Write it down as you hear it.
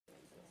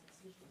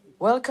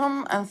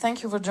Welcome and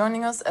thank you for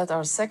joining us at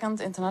our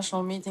second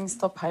International Meeting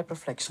Stop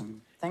Hyperflexion.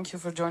 Thank you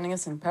for joining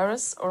us in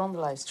Paris or on the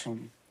live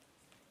stream.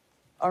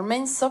 Our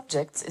main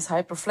subject is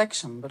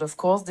hyperflexion, but of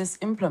course this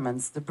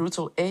implements the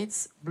brutal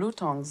aids, blue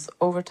tongues,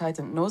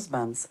 over-tightened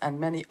nosebands and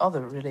many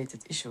other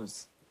related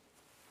issues.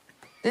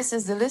 This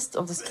is the list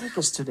of the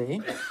speakers today,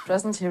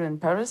 present here in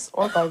Paris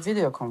or by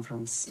video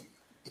conference.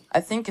 I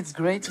think it's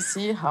great to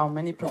see how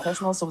many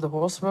professionals of the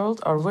horse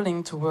world are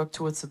willing to work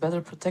towards a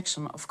better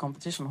protection of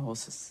competition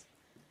horses.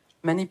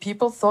 Many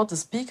people thought the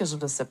speakers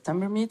of the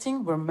September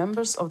meeting were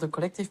members of the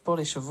Collectif Pour,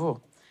 Chevaux.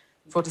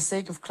 For the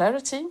sake of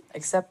clarity,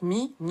 except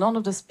me, none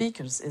of the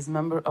speakers is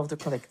member of the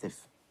collective.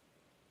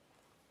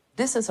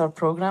 This is our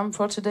program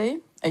for today.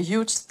 A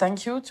huge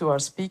thank you to our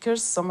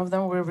speakers. Some of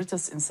them were with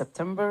us in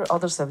September,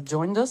 others have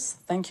joined us.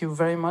 Thank you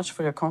very much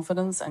for your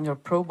confidence and your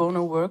pro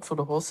bono work for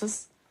the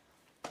horses.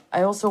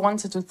 I also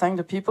wanted to thank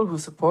the people who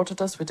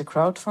supported us with the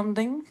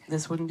crowdfunding.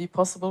 This wouldn't be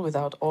possible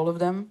without all of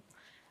them.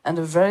 And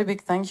a very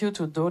big thank you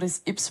to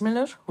Doris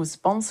Ipsmiller, who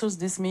sponsors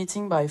this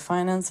meeting by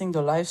financing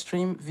the live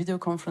stream, video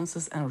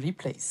conferences and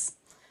replays.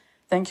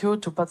 Thank you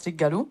to Patrick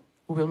Gallou,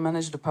 who will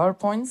manage the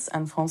PowerPoints,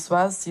 and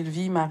Françoise,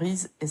 Sylvie,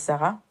 Maryse and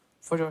Sarah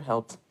for your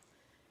help.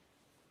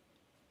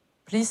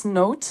 Please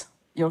note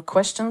your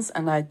questions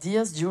and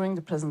ideas during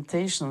the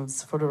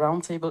presentations for the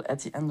roundtable at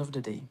the end of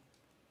the day.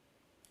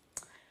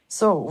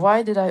 So,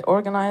 why did I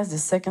organize the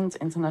second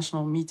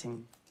international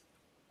meeting?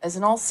 As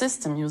in all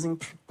systems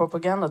using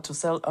propaganda to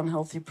sell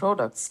unhealthy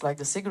products, like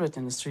the cigarette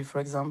industry,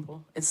 for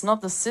example, it's not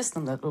the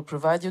system that will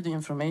provide you the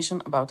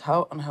information about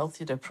how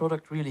unhealthy their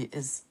product really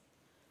is,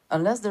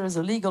 unless there is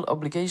a legal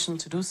obligation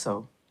to do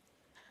so.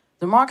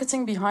 The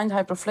marketing behind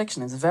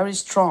hyperflexion is very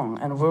strong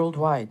and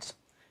worldwide.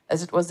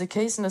 As it was the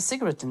case in the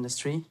cigarette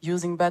industry,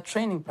 using bad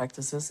training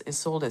practices is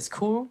sold as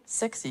cool,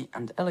 sexy,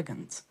 and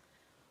elegant.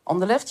 On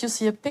the left, you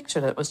see a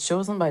picture that was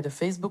chosen by the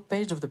Facebook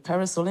page of the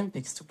Paris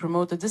Olympics to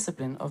promote the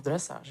discipline of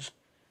dressage.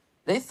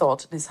 They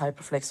thought this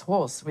hyperflex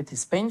horse, with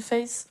his pain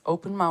face,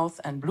 open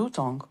mouth and blue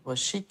tongue, was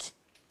chic.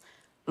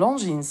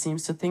 Longines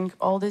seems to think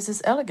all this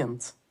is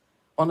elegant.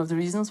 One of the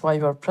reasons why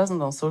you are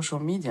present on social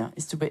media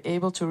is to be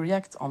able to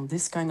react on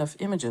this kind of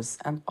images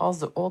and ask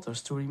the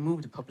authors to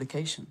remove the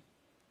publication.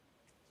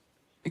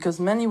 Because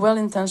many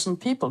well-intentioned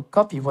people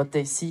copy what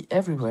they see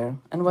everywhere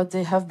and what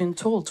they have been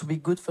told to be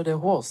good for their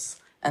horse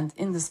and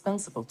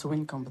indispensable to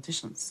win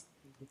competitions.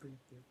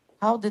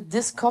 How did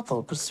this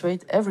couple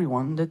persuade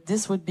everyone that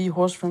this would be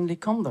horse-friendly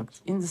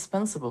conduct,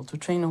 indispensable to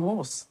train a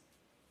horse?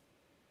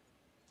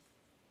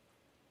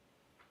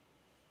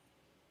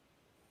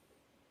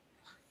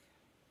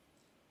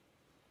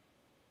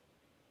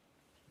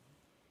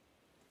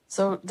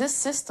 So this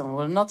system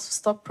will not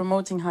stop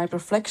promoting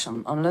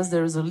hyperflexion unless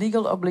there is a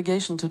legal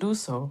obligation to do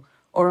so,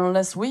 or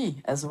unless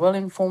we, as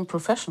well-informed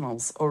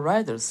professionals or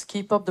riders,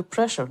 keep up the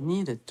pressure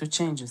needed to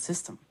change the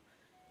system.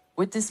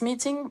 With this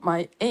meeting,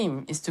 my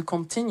aim is to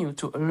continue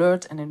to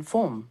alert and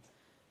inform.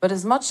 But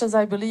as much as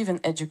I believe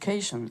in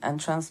education and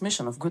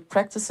transmission of good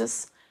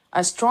practices,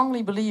 I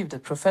strongly believe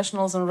that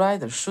professionals and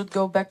riders should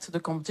go back to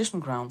the competition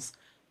grounds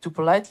to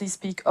politely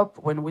speak up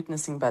when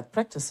witnessing bad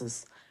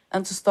practices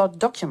and to start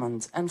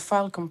document and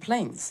file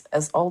complaints,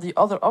 as all the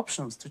other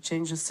options to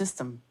change the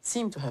system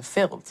seem to have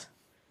failed.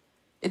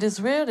 It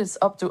is weird it's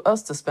up to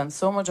us to spend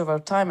so much of our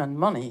time and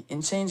money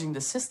in changing the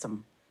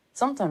system.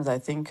 Sometimes I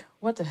think,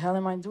 what the hell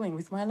am I doing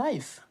with my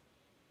life?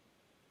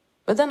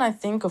 But then I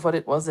think of what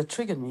it was that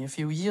triggered me a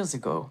few years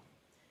ago.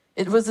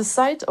 It was the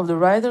sight of the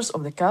riders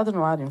of the Cadre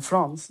Noir in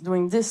France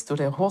doing this to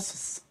their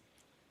horses.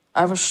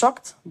 I was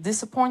shocked,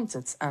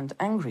 disappointed and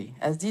angry,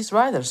 as these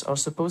riders are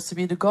supposed to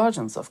be the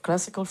guardians of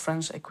classical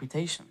French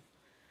equitation.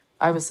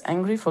 I was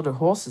angry for the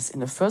horses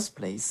in the first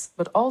place,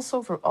 but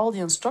also for all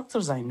the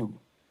instructors I knew.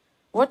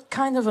 What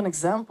kind of an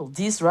example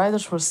these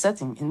riders were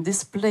setting in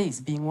this place,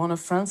 being one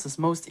of France's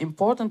most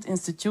important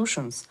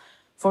institutions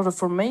for the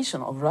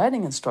formation of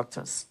riding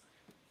instructors.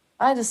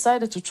 I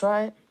decided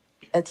to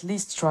at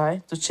least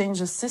try to change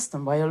the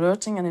system by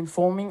alerting and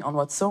informing on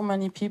what so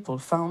many people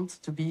found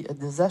to be a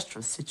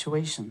disastrous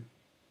situation.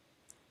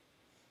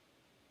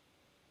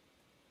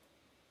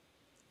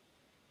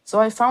 So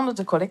I founded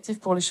the Collectif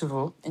Pour,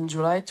 Chevaux in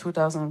July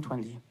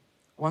 2020.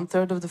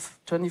 1/3 of the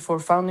 24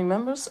 founding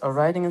members are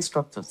riding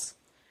instructors.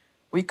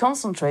 We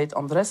concentrate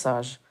on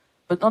dressage,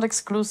 but not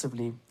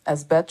exclusively,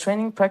 as bad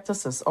training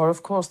practices are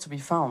of course to be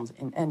found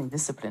in any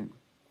discipline.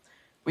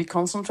 We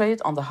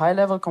concentrate on the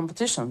high-level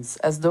competitions,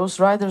 as those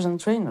riders and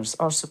trainers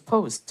are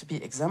supposed to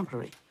be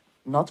exemplary.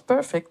 Not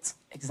perfect,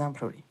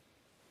 exemplary.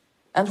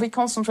 And we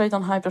concentrate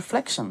on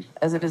hyperflexion,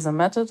 as it is a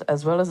method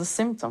as well as a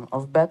symptom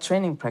of bad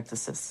training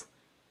practices.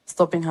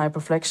 Stopping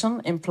hyperflexion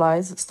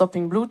implies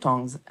stopping blue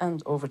tongues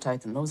and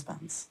over-tightened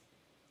nosebands.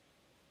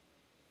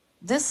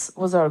 This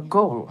was our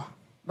goal,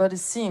 but it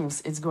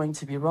seems it's going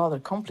to be rather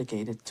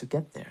complicated to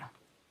get there.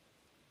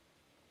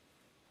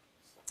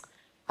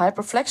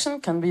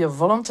 Hyperflexion can be a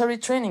voluntary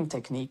training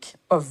technique,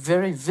 a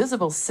very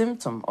visible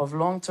symptom of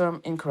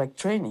long-term incorrect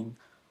training,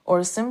 or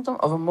a symptom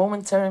of a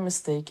momentary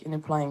mistake in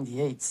applying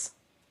the aids.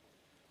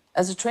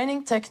 As a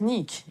training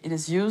technique, it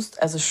is used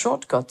as a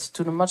shortcut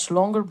to the much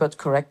longer but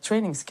correct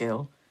training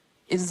scale.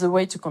 It is a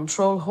way to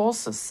control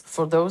horses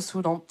for those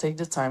who don't take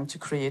the time to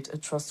create a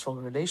trustful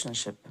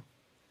relationship.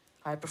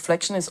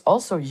 Hyperflexion is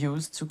also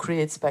used to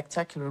create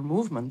spectacular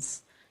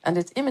movements, and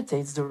it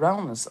imitates the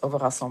roundness of a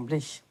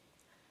rassemblée.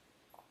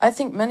 I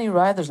think many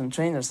riders and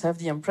trainers have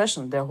the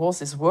impression their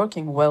horse is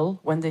working well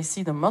when they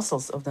see the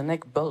muscles of the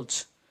neck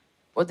bulge.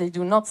 What they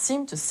do not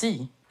seem to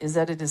see is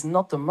that it is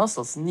not the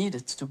muscles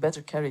needed to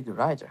better carry the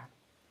rider.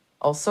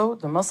 Also,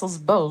 the muscles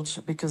bulge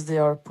because they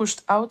are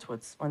pushed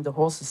outwards when the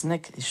horse's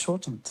neck is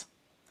shortened.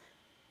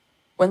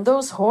 When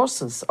those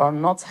horses are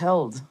not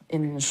held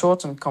in a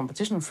shortened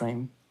competition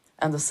frame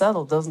and the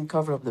saddle doesn't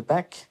cover up the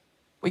back,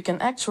 we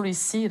can actually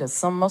see that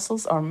some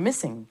muscles are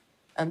missing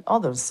and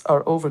others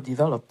are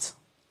overdeveloped.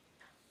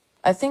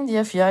 I think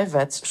the FEI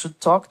vets should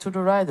talk to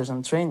the riders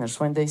and trainers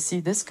when they see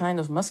this kind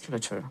of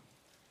musculature.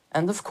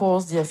 And of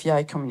course, the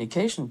FEI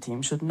communication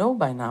team should know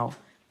by now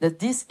that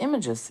these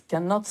images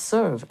cannot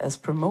serve as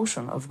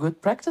promotion of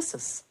good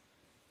practices.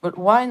 But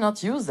why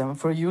not use them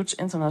for a huge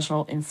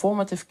international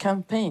informative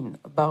campaign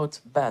about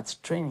bad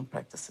training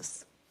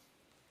practices?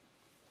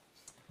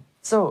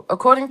 So,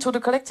 according to the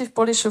Collectif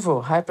Pour,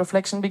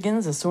 hyperflexion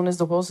begins as soon as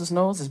the horse's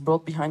nose is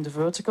brought behind the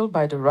vertical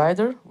by the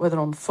rider, whether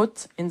on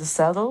foot, in the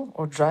saddle,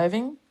 or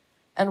driving,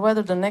 and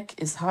whether the neck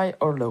is high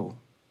or low.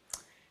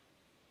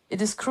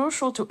 It is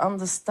crucial to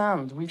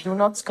understand we do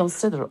not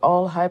consider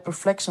all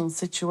hyperflexion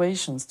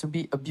situations to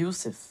be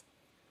abusive.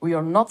 We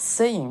are not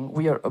saying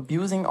we are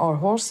abusing our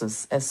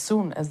horses as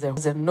soon as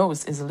their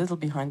nose is a little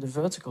behind the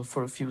vertical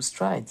for a few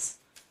strides.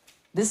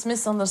 This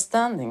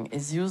misunderstanding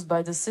is used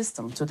by the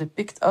system to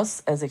depict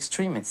us as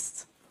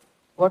extremists.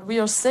 What we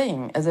are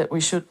saying is that we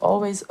should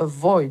always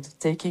avoid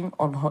taking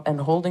on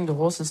and holding the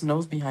horse's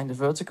nose behind the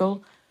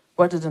vertical,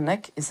 whether the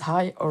neck is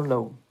high or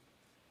low.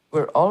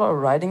 Were all our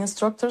riding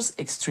instructors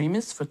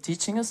extremists for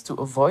teaching us to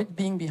avoid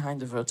being behind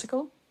the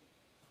vertical?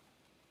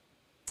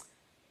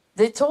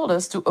 They told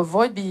us to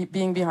avoid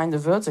being behind the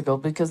vertical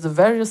because the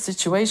various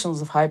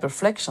situations of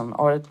hyperflexion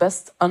are at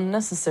best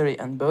unnecessary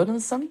and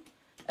burdensome,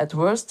 at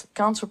worst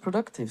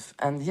counterproductive,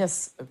 and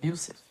yes,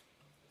 abusive.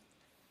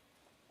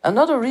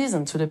 Another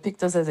reason to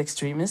depict us as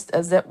extremists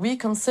is that we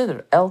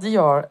consider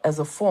LDR as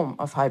a form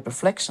of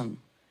hyperflexion.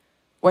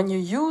 When you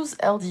use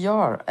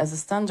LDR as a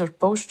standard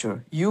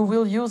posture, you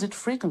will use it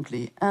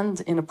frequently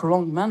and in a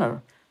prolonged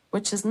manner,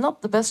 which is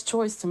not the best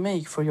choice to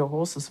make for your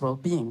horse's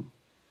well-being.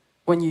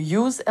 When you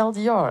use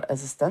LDR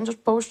as a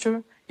standard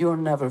posture, you are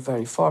never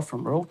very far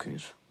from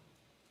rollkuur.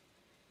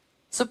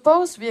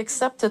 Suppose we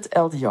accepted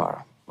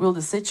LDR. Will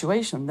the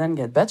situation then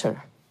get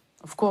better?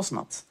 Of course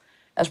not.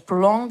 As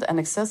prolonged and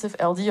excessive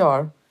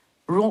LDR,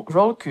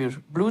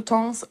 rollkuur, blue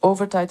tongues,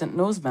 over-tightened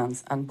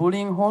nosebands, and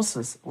bullying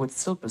horses would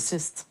still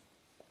persist.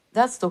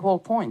 That's the whole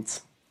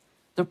point.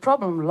 The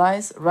problem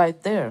lies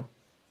right there.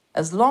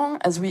 As long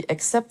as we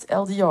accept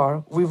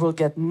LDR, we will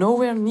get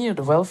nowhere near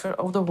the welfare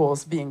of the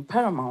horse being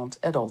paramount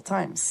at all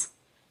times.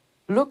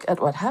 Look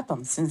at what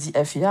happened since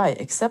the FEI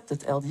accepted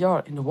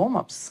LDR in the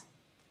warm-ups.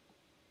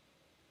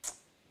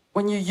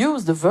 When you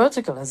use the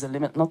vertical as a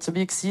limit not to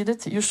be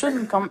exceeded, you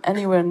shouldn't come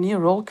anywhere near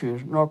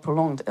rollkuur nor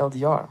prolonged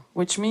LDR,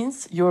 which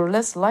means you're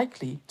less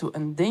likely to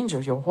endanger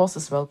your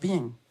horse's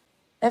well-being.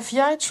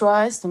 FEI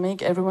tries to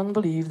make everyone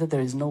believe that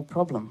there is no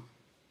problem.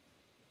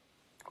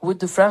 Would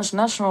the French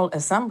National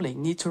Assembly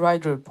need to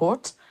write a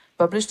report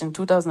published in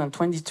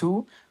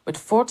 2022 with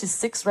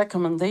 46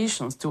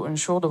 recommendations to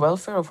ensure the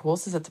welfare of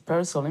horses at the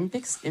Paris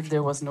Olympics if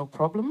there was no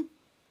problem?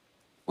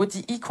 Would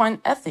the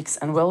Equine Ethics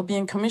and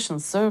Wellbeing Commission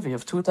survey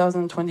of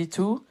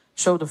 2022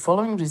 show the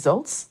following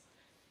results?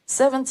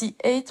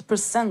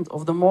 78%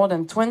 of the more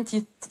than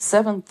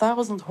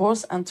 27,000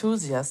 horse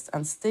enthusiasts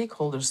and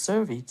stakeholders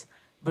surveyed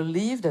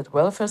believe that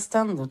welfare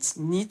standards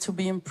need to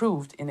be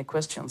improved in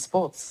equestrian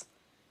sports.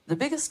 The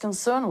biggest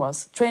concern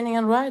was training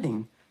and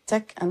riding,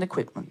 tech and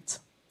equipment.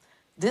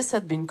 This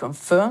had been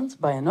confirmed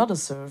by another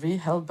survey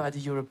held by the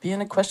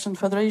European Equestrian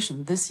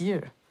Federation this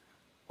year.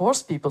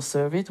 Horse people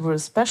surveyed were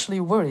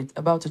especially worried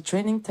about the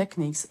training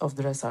techniques of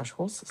dressage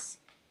horses.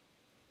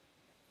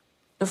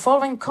 The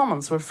following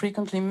comments were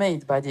frequently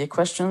made by the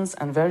equestrians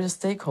and various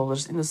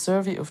stakeholders in the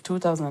survey of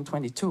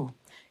 2022.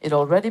 It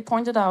already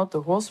pointed out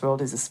the horse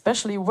world is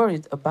especially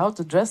worried about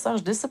the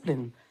dressage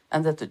discipline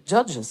and that the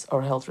judges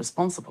are held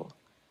responsible.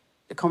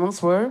 The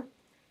comments were: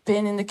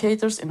 pain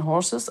indicators in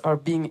horses are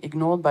being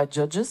ignored by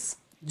judges.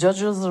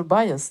 Judges are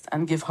biased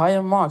and give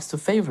higher marks to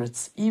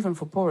favorites, even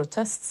for poorer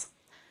tests.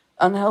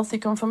 Unhealthy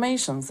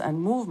conformations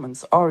and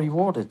movements are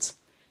rewarded.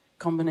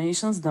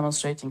 Combinations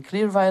demonstrating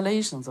clear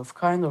violations of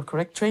kind or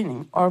correct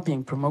training are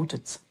being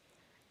promoted.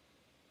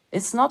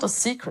 It's not a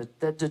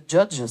secret that the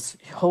judges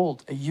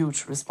hold a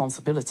huge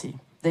responsibility.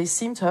 They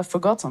seem to have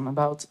forgotten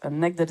about a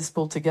neck that is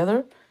pulled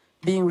together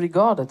being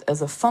regarded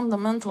as a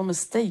fundamental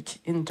mistake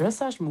in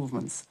dressage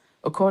movements,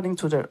 according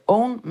to their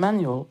own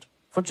manual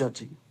for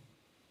judging.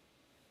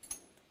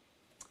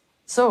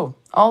 So,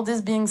 all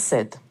this being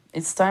said,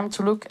 it's time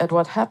to look at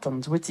what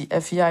happened with the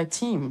FEI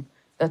team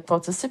that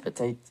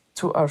participated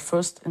to our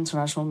first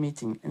international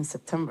meeting in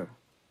September.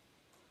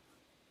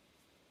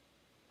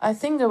 I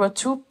think there were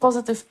two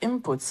positive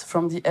inputs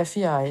from the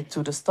FEI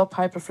to the Stop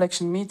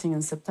Hyperflexion meeting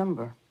in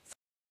September.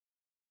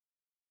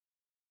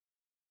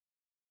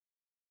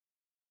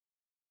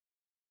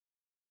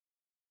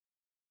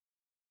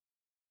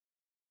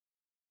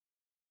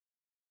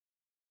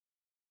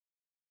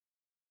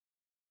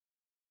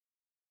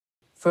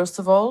 First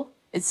of all,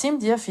 it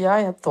seemed the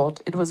FEI had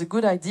thought it was a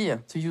good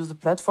idea to use the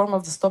platform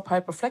of the Stop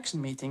Hyperflexion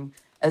meeting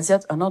as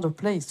yet another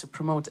place to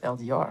promote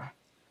LDR.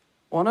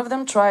 One of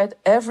them tried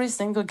every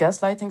single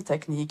gaslighting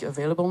technique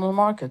available on the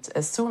market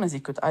as soon as he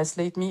could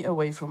isolate me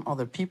away from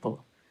other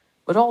people.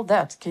 But all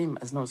that came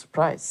as no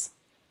surprise.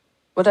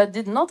 What I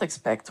did not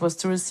expect was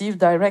to receive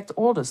direct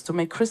orders to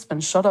make Crispin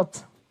shut up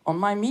on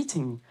my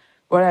meeting,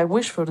 where I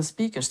wish for the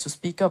speakers to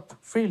speak up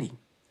freely.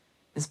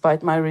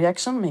 Despite my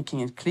reaction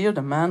making it clear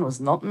the man was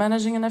not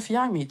managing an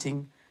FEI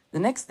meeting, the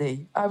next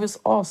day I was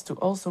asked to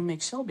also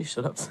make Shelby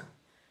shut up,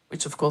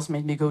 which of course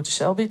made me go to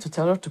Shelby to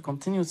tell her to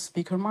continue to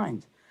speak her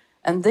mind.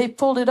 And they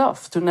pulled it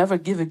off to never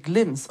give a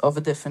glimpse of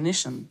a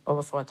definition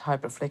of what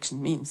hyperflexion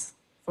means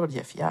for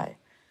the FEI.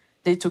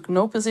 They took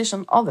no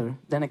position other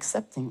than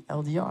accepting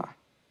LDR.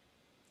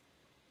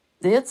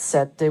 They had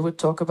said they would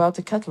talk about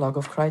the catalogue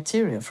of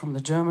criteria from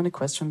the German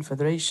Equestrian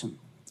Federation.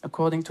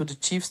 According to the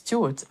chief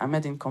steward I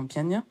met in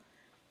Compiègne,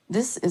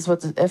 this is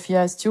what the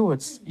FEI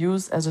stewards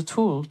use as a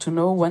tool to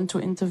know when to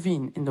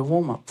intervene in the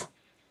warm-up.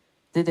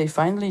 Did they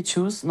finally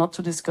choose not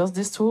to discuss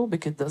this tool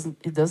because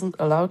it doesn't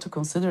allow to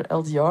consider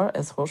LDR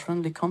as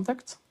horse-friendly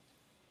conduct?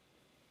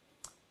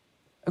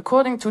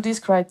 According to these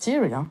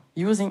criteria,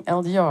 using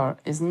LDR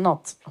is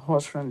not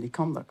horse-friendly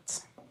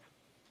conduct.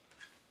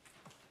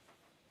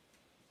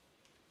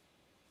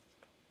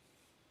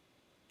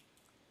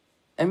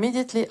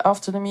 Immediately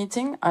after the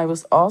meeting, I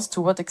was asked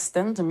to what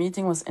extent the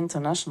meeting was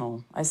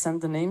international. I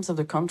sent the names of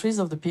the countries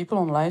of the people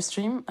on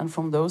livestream and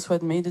from those who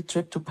had made the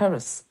trip to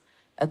Paris.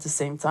 At the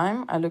same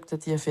time, I looked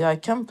at the FEI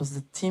campus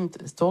the team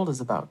told us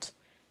about.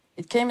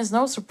 It came as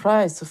no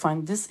surprise to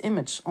find this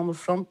image on the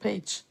front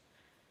page.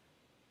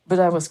 But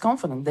I was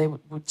confident they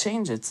would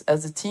change it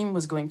as the team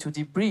was going to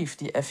debrief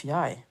the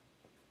FEI.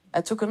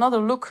 I took another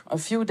look a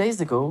few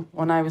days ago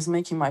when I was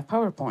making my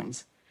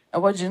PowerPoint.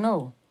 And what do you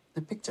know?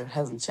 The picture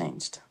hasn't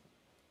changed.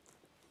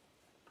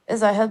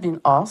 As I had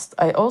been asked,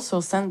 I also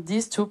sent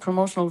these two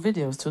promotional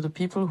videos to the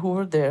people who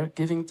were there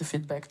giving the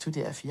feedback to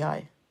the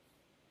FEI.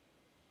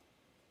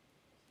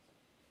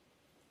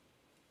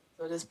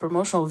 So there's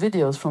promotional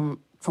videos from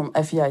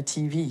FEI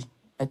TV.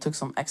 I took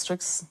some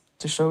extracts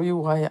to show you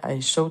why I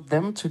showed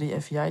them to the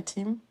FEI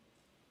team.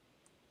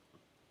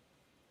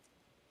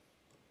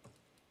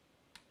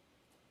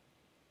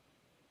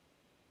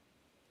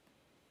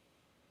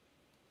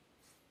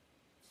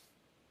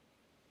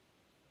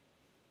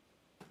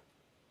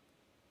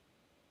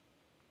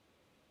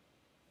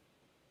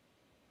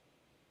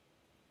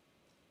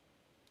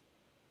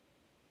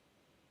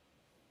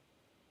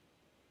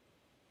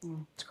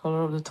 The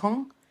color of the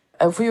tongue.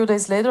 A few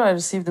days later, I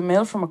received a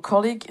mail from a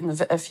colleague in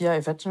the FEI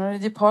veterinary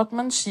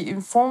department. She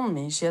informed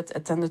me she had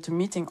attended a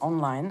meeting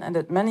online and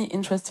that many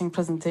interesting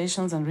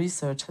presentations and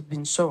research had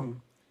been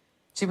shown.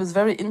 She was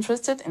very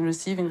interested in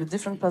receiving the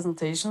different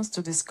presentations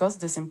to discuss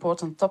this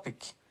important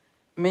topic.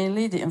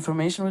 Mainly, the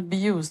information would be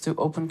used to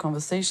open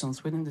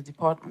conversations within the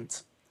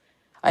department.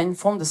 I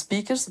informed the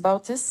speakers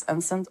about this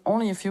and sent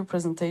only a few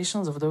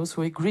presentations of those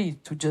who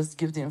agreed to just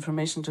give the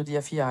information to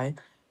the FEI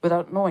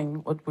without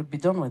knowing what would be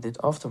done with it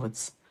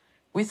afterwards.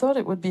 We thought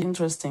it would be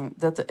interesting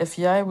that the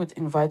FEI would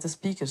invite the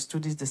speakers to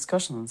these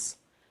discussions.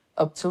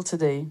 Up till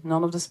today,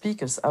 none of the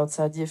speakers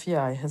outside the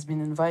FEI has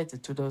been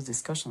invited to those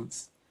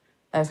discussions.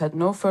 I have had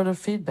no further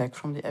feedback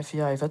from the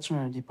FEI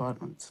veterinary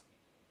department.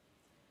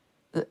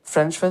 The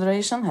French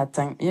Federation had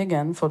thanked me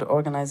again for the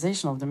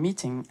organization of the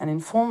meeting and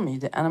informed me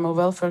the Animal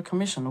Welfare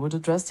Commission would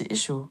address the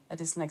issue at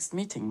its next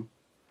meeting.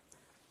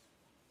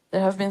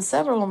 There have been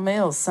several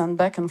mails sent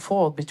back and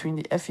forth between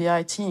the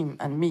FEI team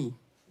and me.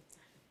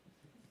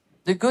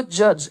 The good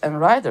judge and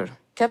rider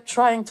kept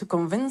trying to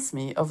convince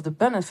me of the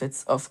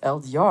benefits of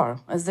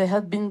LDR, as they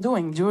had been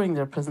doing during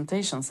their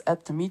presentations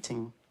at the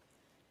meeting.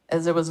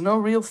 As there was no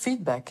real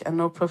feedback and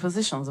no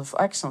propositions of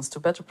actions to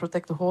better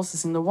protect the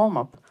horses in the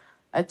warm-up,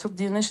 I took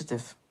the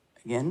initiative.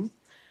 Again,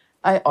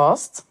 I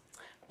asked,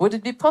 would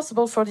it be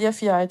possible for the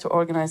FEI to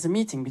organize a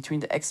meeting between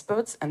the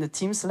experts and the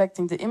team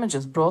selecting the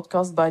images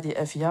broadcast by the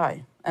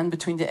FEI, and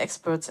between the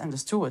experts and the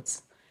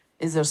stewards?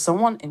 Is there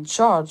someone in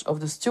charge of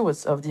the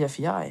stewards of the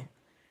FEI?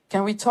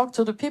 Can we talk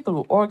to the people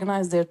who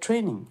organize their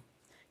training?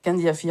 Can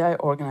the FEI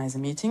organize a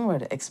meeting where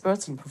the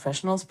experts and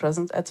professionals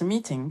present at the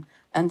meeting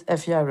and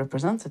FEI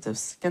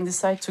representatives can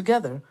decide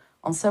together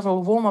on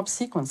several warm-up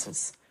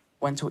sequences,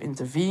 when to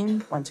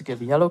intervene, when to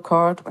give a yellow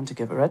card, when to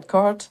give a red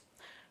card?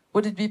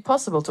 Would it be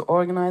possible to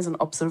organize an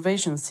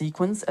observation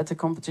sequence at the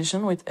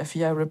competition with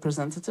FEI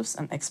representatives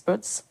and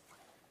experts?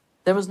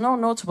 There was no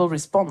notable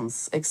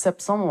response,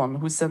 except someone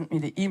who sent me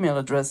the email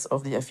address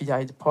of the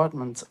FEI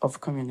Department of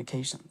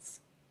Communications.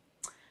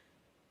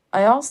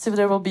 I asked if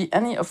there will be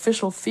any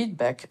official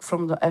feedback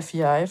from the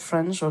FEI,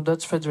 French or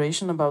Dutch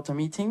Federation about the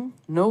meeting.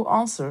 No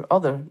answer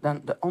other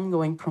than the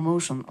ongoing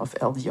promotion of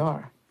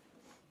LDR.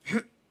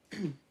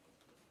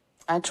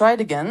 I tried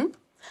again.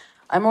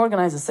 I'm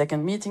organizing a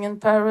second meeting in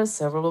Paris.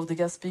 Several of the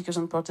guest speakers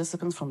and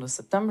participants from the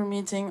September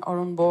meeting are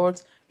on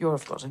board. You're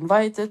of course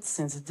invited,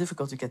 since it's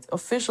difficult to get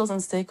officials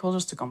and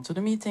stakeholders to come to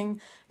the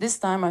meeting. This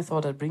time I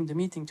thought I'd bring the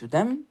meeting to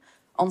them.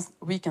 On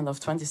weekend of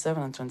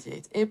 27 and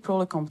 28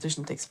 April, a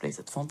competition takes place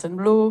at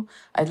Fontainebleau.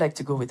 I'd like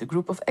to go with a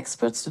group of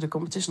experts to the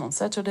competition on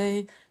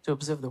Saturday to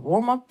observe the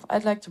warm-up.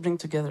 I'd like to bring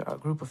together our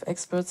group of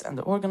experts and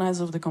the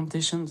organizer of the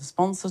competition, the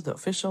sponsors, the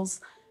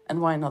officials,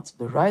 and why not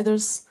the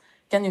riders.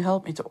 Can you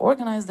help me to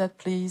organize that,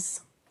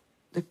 please?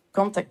 The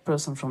contact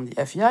person from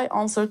the FEI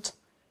answered,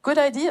 good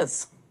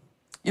ideas.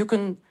 You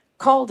can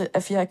call the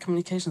FEI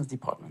Communications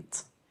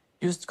Department.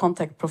 You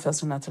contact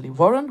Professor Natalie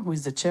Warren, who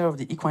is the chair of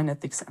the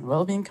Equinetics and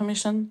Wellbeing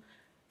Commission.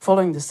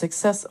 Following the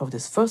success of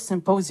this first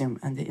symposium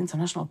and the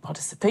international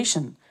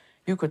participation,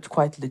 you could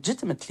quite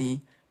legitimately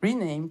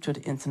rename to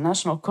the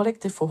International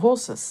Collectif for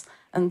Horses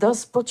and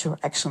thus put your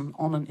action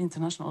on an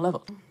international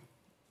level.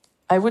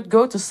 I would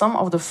go to some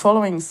of the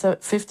following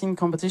 15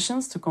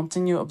 competitions to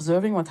continue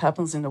observing what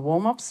happens in the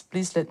warm-ups.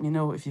 Please let me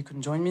know if you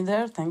can join me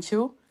there. Thank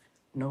you.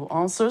 No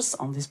answers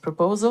on these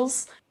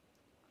proposals.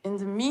 In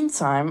the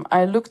meantime,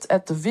 I looked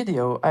at the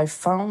video I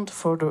found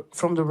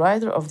from the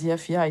rider of the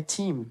FEI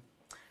team.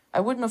 I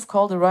wouldn't have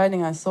called the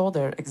riding I saw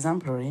there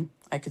exemplary.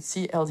 I could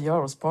see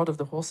LDR was part of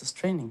the horse's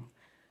training.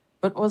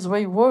 But what was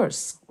way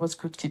worse was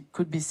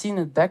could be seen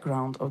in the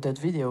background of that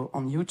video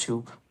on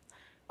YouTube.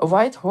 A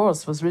white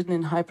horse was ridden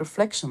in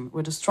hyperflexion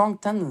with a strong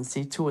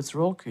tendency towards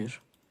rollkur.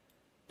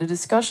 The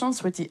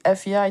discussions with the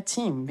FEI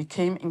team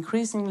became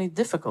increasingly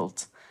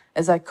difficult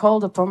as I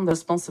called upon the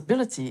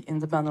responsibility in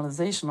the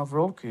banalization of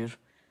rollkur,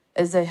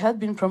 as they had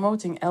been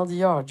promoting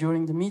LDR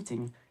during the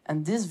meeting,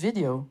 and this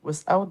video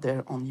was out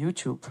there on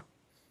YouTube.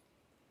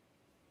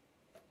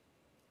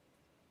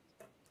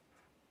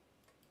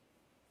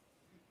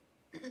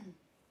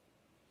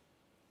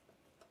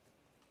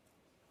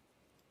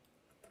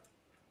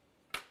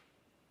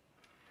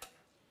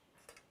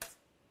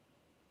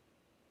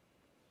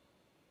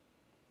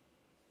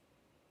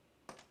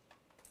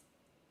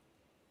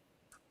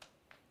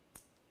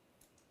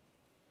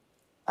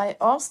 I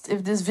asked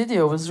if this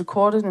video was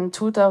recorded in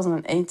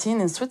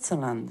 2018 in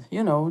Switzerland,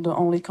 you know, the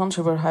only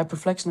country where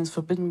hyperflexion is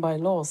forbidden by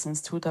law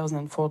since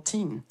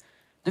 2014.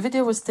 The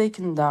video was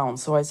taken down,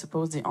 so I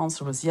suppose the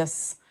answer was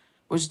yes,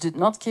 which did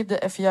not keep the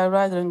FEI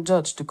rider and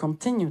judge to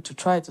continue to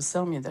try to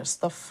sell me their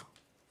stuff.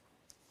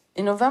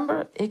 In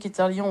November,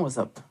 Equitalion was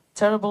up.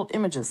 Terrible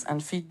images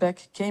and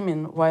feedback came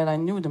in while I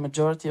knew the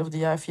majority of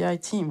the FEI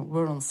team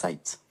were on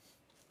site.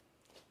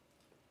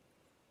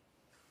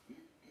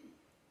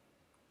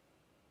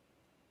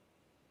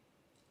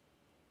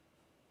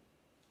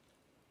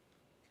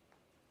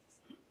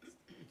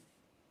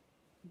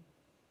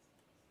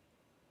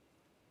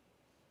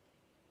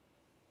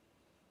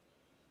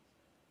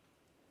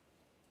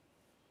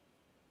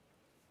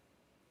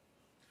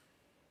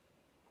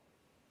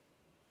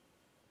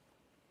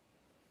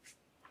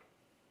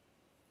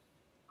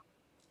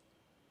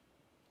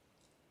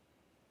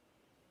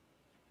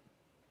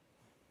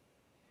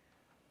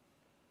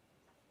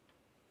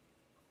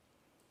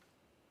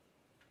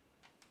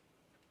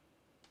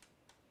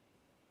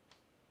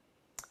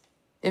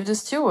 If the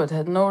steward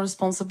had no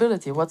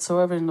responsibility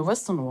whatsoever in the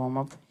Western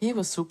warm-up, he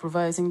was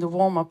supervising the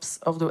warm-ups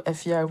of the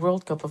FEI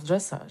World Cup of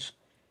Dressage.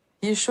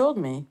 He assured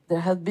me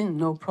there had been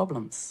no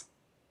problems.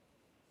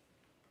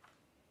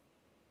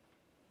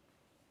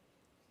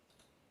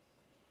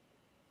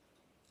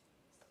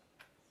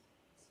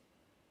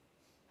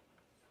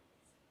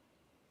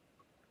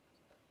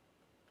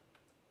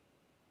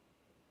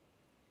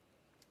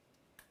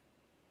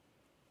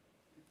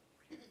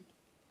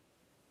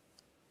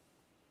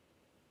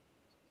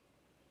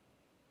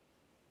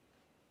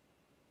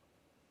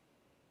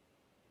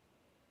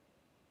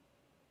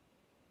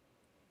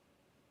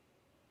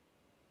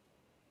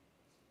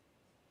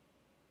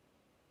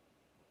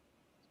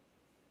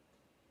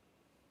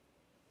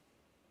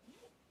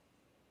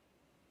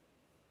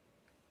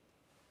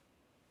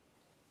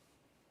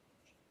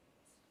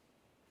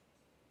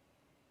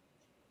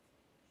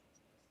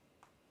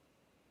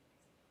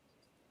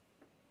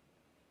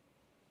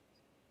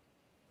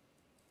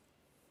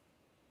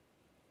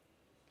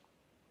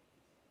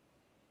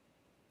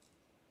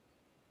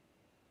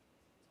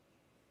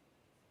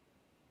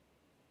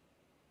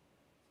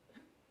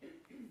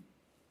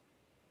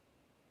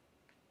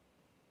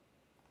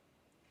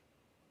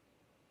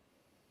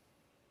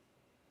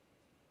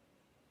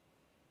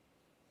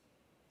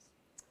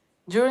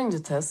 During the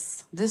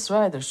tests, this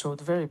rider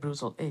showed very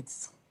brutal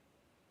aids.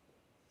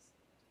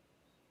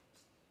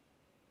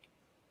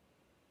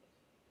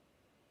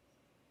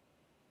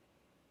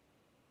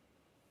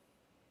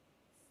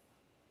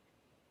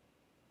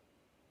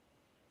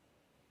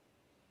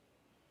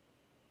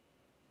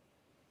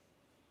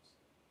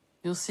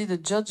 You'll see the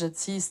judge at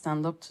sea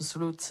stand up to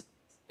salute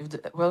If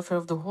the welfare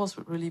of the horse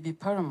would really be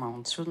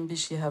paramount, shouldn't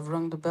she have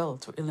rung the bell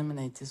to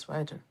eliminate this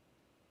rider?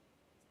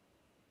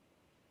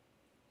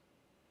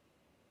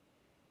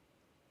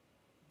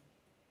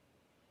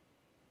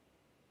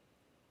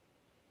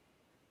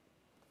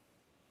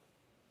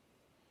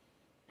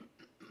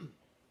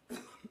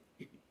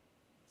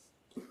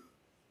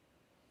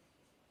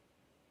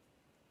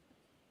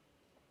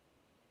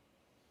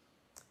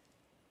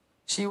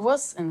 She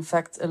was, in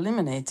fact,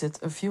 eliminated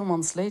a few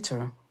months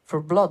later for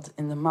blood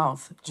in the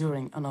mouth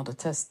during another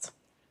test.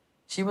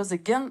 She was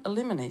again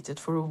eliminated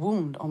for a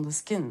wound on the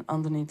skin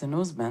underneath the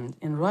noseband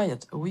in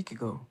riot a week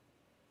ago.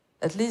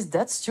 At least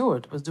that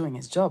steward was doing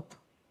his job.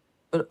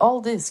 But all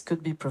this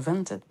could be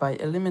prevented by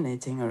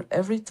eliminating her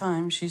every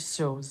time she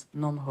shows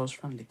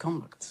non-horse-friendly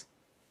conduct.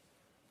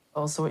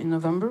 Also in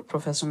November,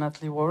 Professor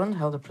Natalie Warren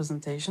held a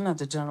presentation at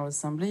the General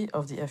Assembly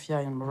of the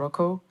FEI in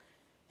Morocco.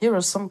 Here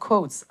are some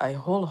quotes I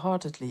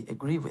wholeheartedly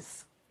agree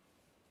with.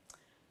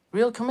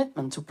 Real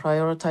commitment to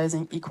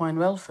prioritizing equine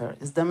welfare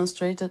is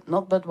demonstrated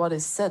not by what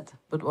is said,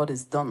 but what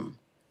is done.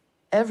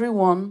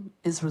 Everyone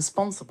is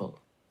responsible.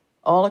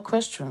 All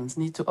equestrians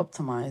need to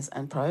optimize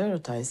and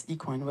prioritize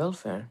equine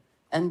welfare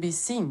and be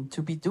seen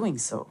to be doing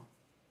so.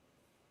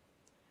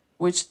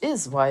 Which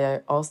is why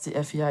I asked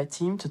the FEI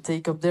team to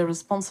take up their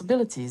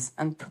responsibilities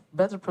and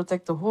better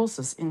protect the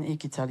horses in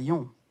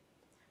Équitalyon.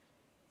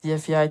 The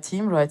FEI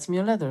team writes me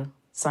a letter,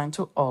 signed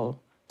to all,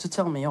 to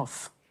tell me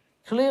off.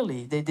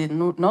 Clearly, they did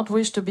not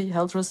wish to be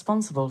held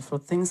responsible for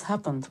things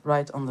happened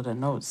right under their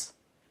nose.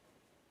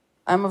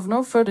 I am of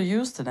no further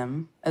use to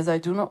them, as I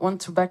do not want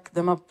to back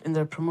them up in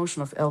their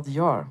promotion of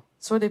LDR,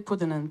 so they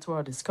put an end to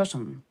our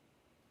discussion.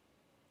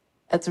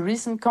 At the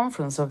recent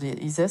conference of the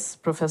ISES,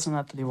 Professor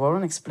Natalie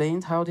Warren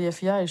explained how the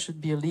FEI should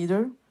be a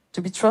leader,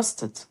 to be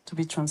trusted, to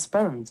be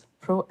transparent,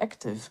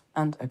 proactive,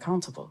 and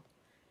accountable.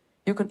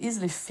 You can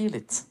easily feel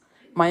it.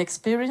 My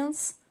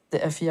experience,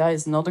 the FEI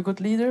is not a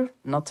good leader,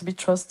 not to be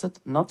trusted,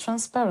 not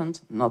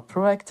transparent, not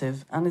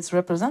proactive, and its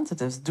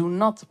representatives do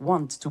not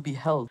want to be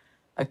held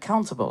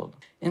accountable.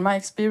 In my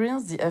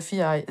experience, the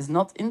FEI is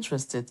not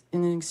interested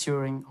in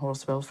ensuring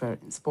horse welfare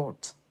in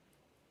sport.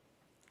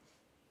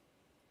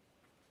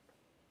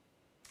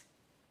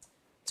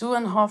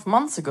 2.5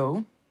 months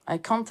ago, I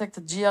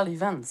contacted GL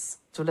Events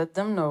to let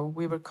them know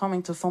we were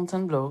coming to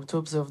Fontainebleau to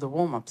observe the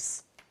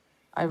warm-ups.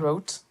 I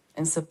wrote,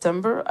 in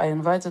September, I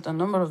invited a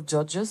number of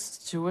judges,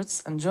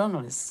 stewards, and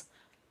journalists,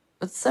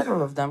 but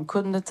several of them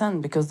couldn't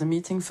attend because the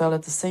meeting fell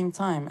at the same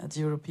time at the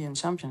European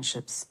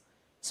Championships.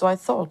 So I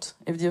thought,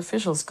 if the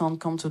officials can't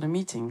come to the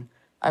meeting,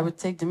 I would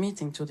take the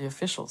meeting to the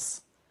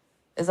officials.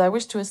 As I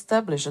wish to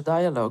establish a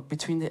dialogue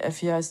between the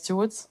FEI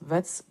stewards,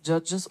 vets,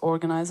 judges,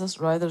 organizers,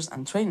 riders,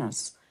 and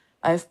trainers,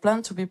 I have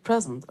planned to be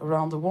present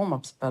around the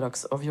warm-up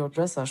paddocks of your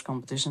dressage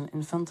competition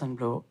in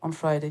Fontainebleau on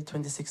Friday,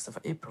 26th of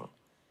April.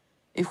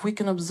 If we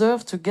can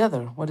observe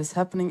together what is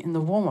happening in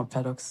the warm-up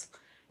paddocks,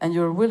 and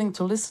you are willing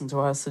to listen to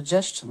our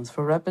suggestions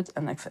for rapid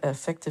and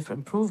effective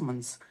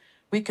improvements,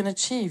 we can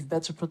achieve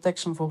better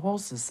protection for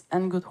horses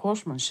and good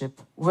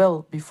horsemanship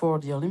well before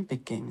the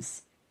Olympic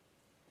Games.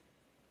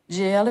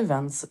 GAL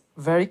Events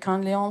very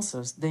kindly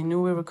answers they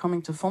knew we were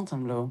coming to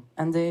Fontainebleau,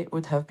 and they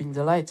would have been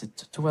delighted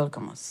to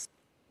welcome us.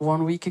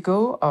 1 week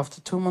ago, after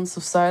 2 months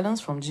of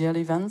silence from GL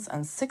Events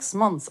and 6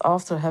 months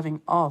after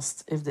having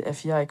asked if the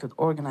FEI could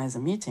organize a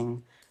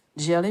meeting,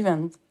 GL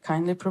Event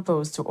kindly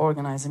proposed to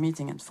organize a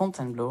meeting at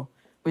Fontainebleau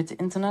with the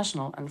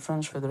International and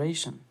French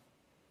Federation.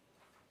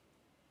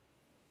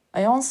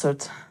 I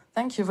answered,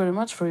 thank you very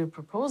much for your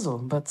proposal,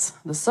 but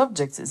the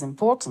subject is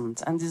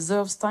important and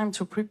deserves time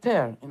to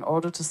prepare in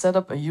order to set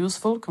up a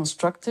useful,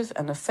 constructive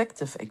and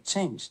effective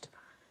exchange.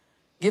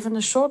 Given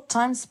the short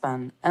time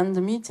span and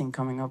the meeting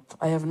coming up,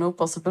 I have no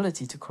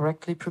possibility to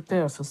correctly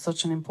prepare for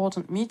such an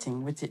important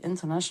meeting with the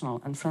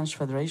International and French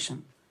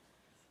Federation.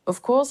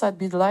 Of course, I'd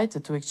be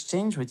delighted to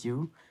exchange with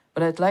you,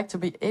 but I'd like to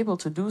be able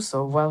to do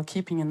so while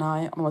keeping an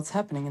eye on what's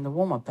happening in the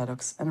warm-up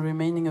paddocks and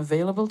remaining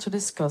available to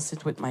discuss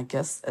it with my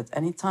guests at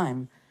any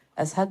time,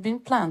 as had been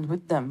planned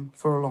with them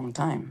for a long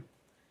time.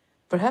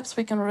 Perhaps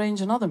we can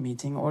arrange another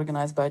meeting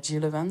organized by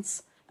GL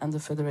Events and the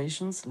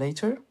federations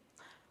later.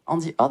 On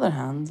the other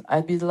hand,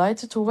 I'd be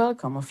delighted to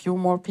welcome a few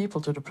more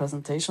people to the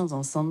presentations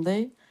on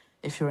Sunday,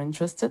 if you're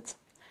interested.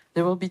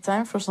 There will be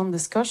time for some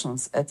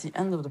discussions at the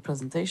end of the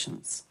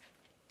presentations.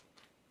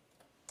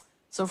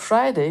 So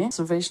Friday,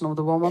 observation of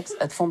the warm-ups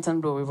at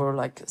Fontainebleau, we were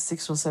like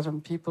 6 or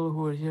 7 people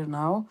who are here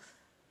now.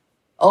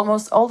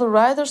 Almost all the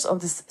riders of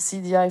this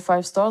CDI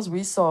 5 stars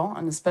we saw,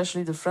 and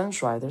especially the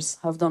French riders,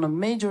 have done a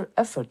major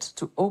effort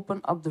to open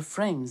up the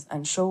frames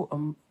and show a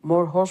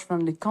more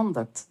horse-friendly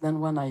conduct than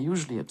when I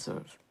usually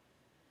observe.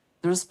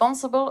 The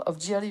responsible of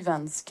GL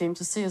Events came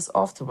to see us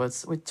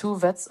afterwards with 2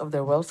 vets of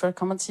their welfare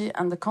committee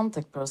and the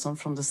contact person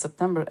from the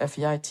September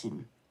FEI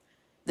team.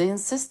 They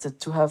insisted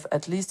to have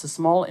at least a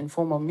small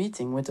informal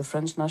meeting with the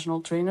French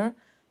national trainer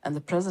and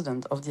the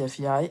president of the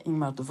FEI,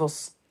 Ingmar de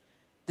Vos.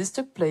 This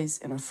took place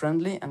in a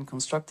friendly and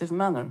constructive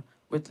manner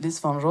with Lies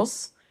van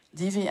Ros,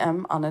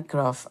 DVM Annette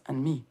Graaf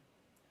and me.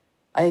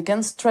 I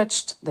again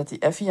stretched that the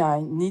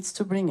FEI needs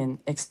to bring in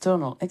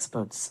external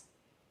experts.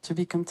 To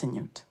be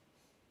continued.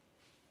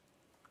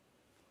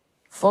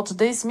 For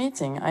today's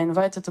meeting, I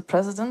invited the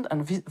President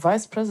and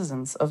Vice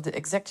Presidents of the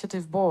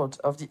Executive Board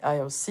of the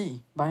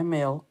IOC by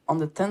mail on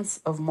the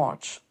 10th of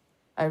March.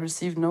 I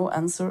received no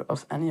answer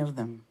of any of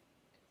them.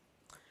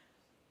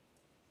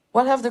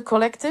 What have the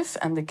collective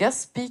and the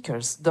guest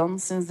speakers done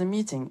since the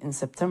meeting in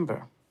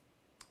September?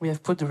 We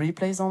have put the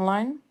replays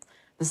online,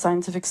 the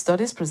scientific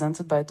studies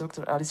presented by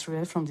Dr. Alice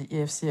Rouet from the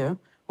EFCE,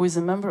 who is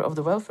a member of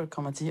the Welfare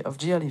Committee of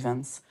GL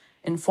Events,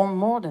 informed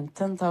more than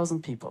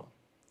 10,000 people.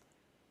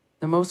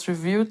 The most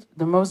viewed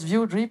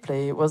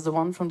replay was the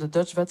one from the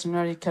Dutch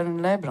veterinary Karen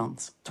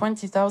Leijbrand.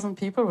 20,000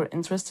 people were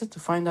interested to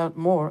find out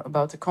more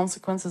about the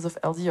consequences of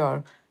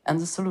LDR and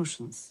the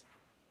solutions.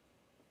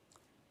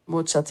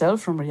 Maud Châtel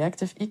from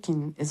Reactive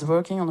Ekin is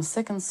working on a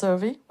second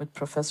survey with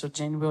Professor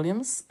Jane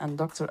Williams and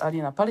Dr.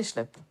 Alina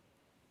Palislep.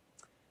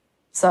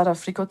 Sarah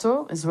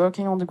Fricoteau is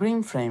working on the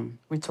green frame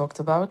we talked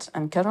about,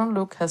 and Karen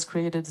Luke has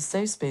created a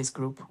safe space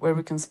group where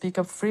we can speak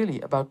up freely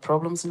about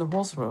problems in the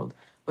horse world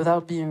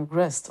without being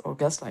aggressed or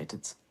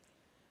gaslighted.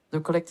 The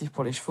Collectif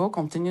Pour Chevaux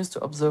continues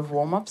to observe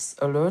warm-ups,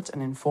 alert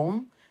and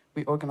inform.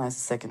 We organize a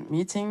second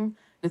meeting.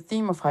 The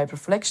theme of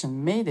hyperflexion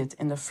made it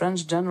in the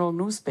French general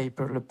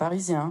newspaper Le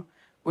Parisien,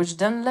 which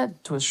then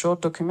led to a short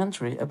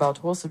documentary about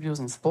horse abuse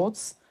in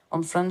sports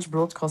on French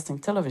broadcasting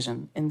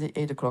television in the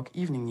 8 o'clock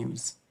evening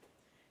news.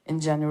 In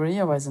January,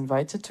 I was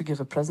invited to give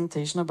a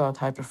presentation about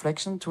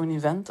hyperflexion to an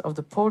event of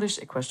the Polish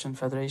Equestrian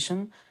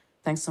Federation,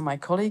 thanks to my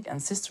colleague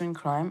and sister in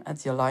crime at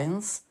the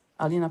Alliance,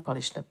 Alina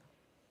Palislep.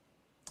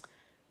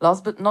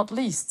 Last but not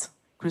least,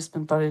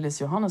 Crispin Parelis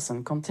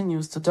Johannesson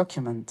continues to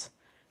document.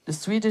 The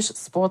Swedish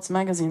sports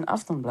magazine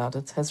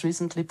Aftonbladet has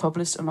recently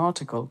published an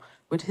article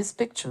with his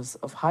pictures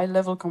of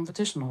high-level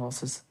competition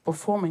horses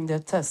performing their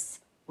tests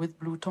with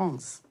blue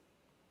tongues.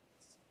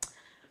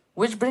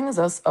 Which brings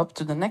us up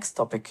to the next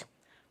topic.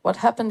 What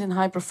happened in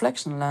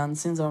Hyperflexion Land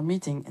since our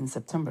meeting in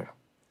September?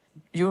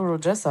 Euro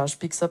Dressage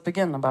speaks up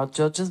again about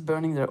judges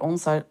burning their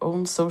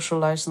own social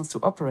license to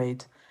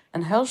operate,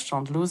 and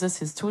Hellstrand loses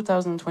his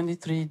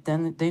 2023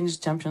 Danish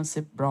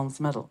Championship bronze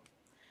medal.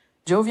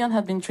 Jovian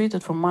had been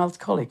treated for mild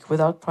colic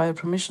without prior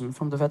permission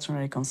from the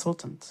veterinary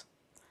consultant.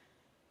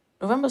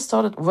 November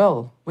started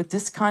well, with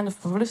this kind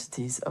of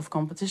publicities of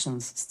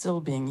competitions still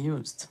being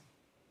used.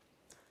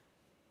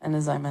 And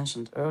as I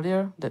mentioned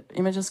earlier, the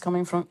images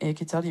coming from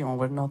Equitalion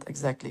were not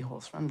exactly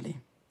horse-friendly.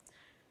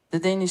 The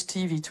Danish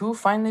TV2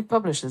 finally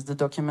publishes the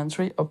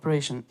documentary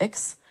Operation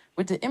X,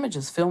 with the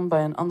images filmed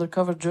by an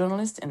undercover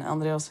journalist in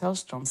Andreas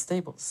Hellstrand's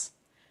stables.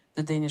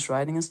 The Danish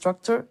Riding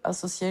Instructor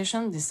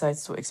Association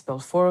decides to expel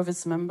 4 of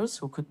its members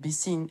who could be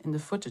seen in the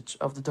footage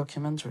of the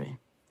documentary.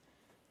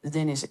 The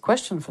Danish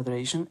Equestrian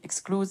Federation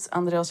excludes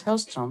Andreas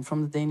Hellstrand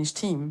from the Danish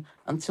team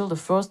until the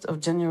 1st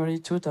of January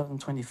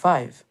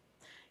 2025.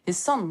 His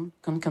son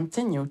can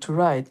continue to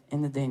ride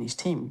in the Danish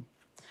team,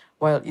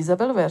 while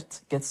Isabelle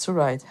Wert gets to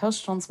ride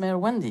Hellstrand's mare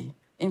Wendy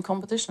in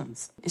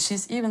competitions.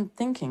 She's even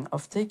thinking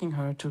of taking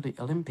her to the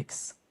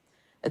Olympics.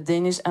 A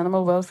Danish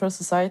Animal Welfare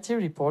Society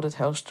reported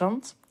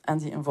Hellstrand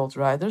and the involved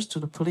riders to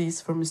the police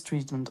for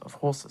mistreatment of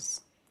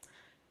horses.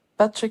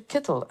 Patrick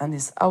Kittel and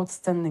his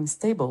outstanding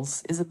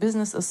stables is a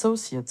business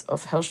associate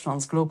of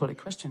Hellstrand's Global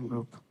Equestrian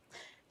Group.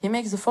 He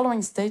makes the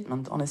following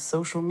statement on his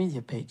social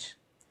media page.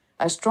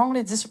 I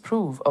strongly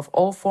disapprove of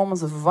all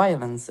forms of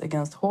violence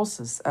against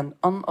horses and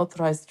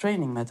unauthorized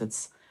training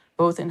methods,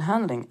 both in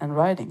handling and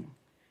riding.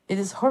 It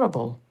is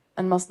horrible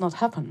and must not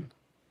happen.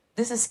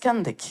 This is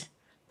Scandic,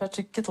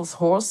 Patrick Kittel's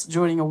horse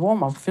during a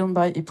warm-up filmed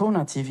by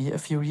Ipona TV a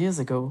few years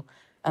ago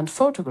and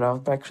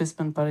photographed by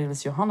Crispin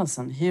Parelis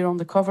Johannesson here on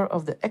the cover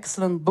of the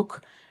excellent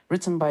book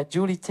written by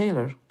Julie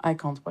Taylor, I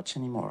Can't Watch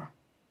Anymore.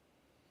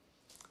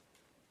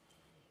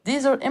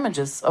 These are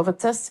images of a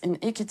test in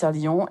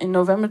Equitalion in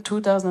November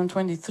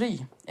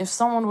 2023. If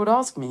someone would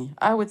ask me,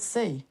 I would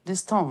say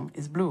this tongue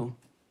is blue.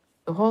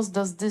 The horse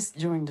does this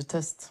during the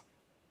test.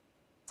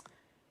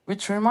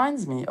 Which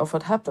reminds me of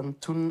what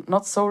happened to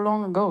not so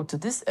long ago to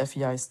this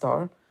FEI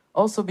star,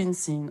 also been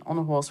seen on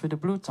a horse with a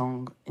blue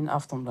tongue in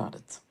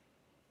Aftonbladet.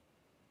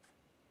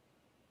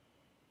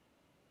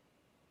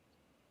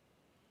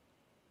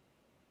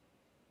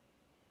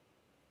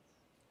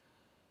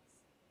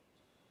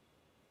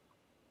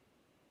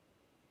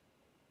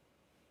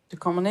 The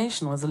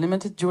combination was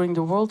limited during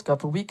the World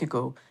Cup a week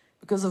ago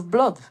because of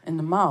blood in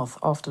the mouth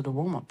after the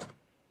warm-up.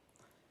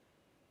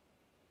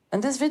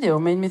 And this video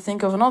made me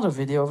think of another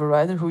video of a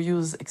rider who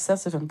used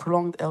excessive and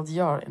prolonged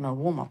LDR in her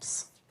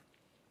warm-ups.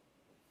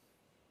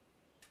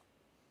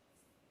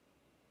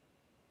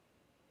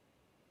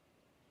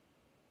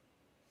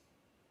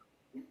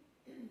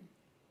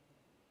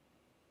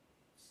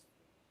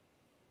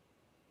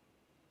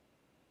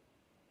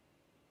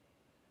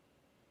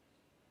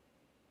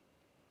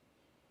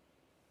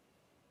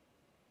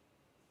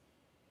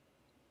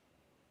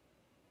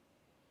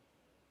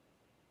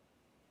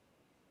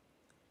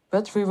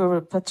 But we were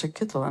with Patrick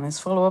Kittel and his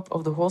follow-up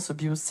of the horse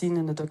abuse seen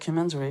in the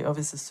documentary of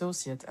his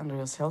associate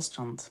Andreas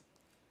Hellstrand.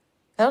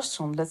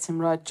 Herstrom lets him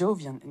ride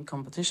Jovian in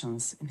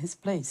competitions in his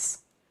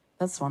place.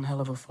 That's one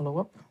hell of a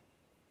follow-up.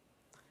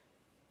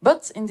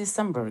 But in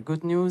December,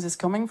 good news is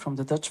coming from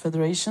the Dutch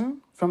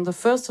Federation. From the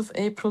 1st of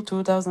April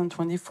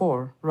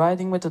 2024,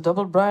 riding with a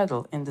double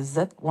bridle in the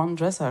Z1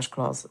 dressage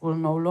class will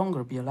no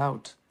longer be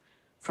allowed.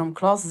 From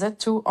class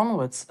Z2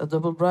 onwards, a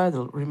double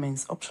bridle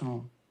remains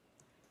optional.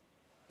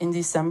 In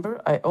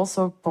December, I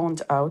also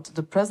point out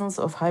the presence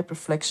of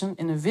hyperflexion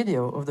in a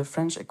video of the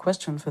French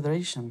Equestrian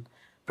Federation,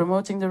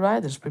 promoting the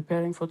riders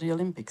preparing for the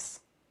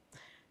Olympics.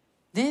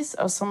 These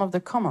are some of the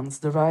comments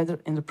the rider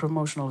in the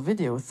promotional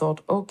video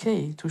thought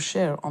okay to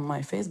share on my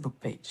Facebook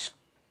page.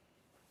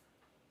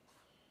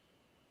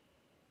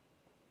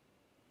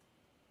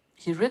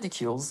 He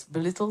ridicules,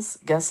 belittles,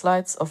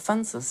 gaslights,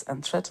 offenses,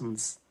 and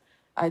threatens.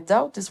 I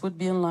doubt this would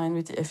be in line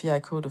with the FEI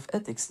Code of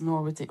Ethics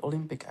nor with the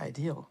Olympic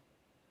ideal.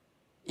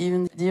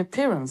 Even the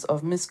appearance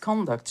of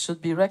misconduct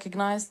should be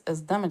recognized as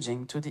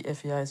damaging to the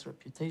FEI's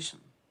reputation.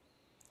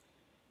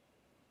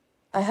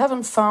 I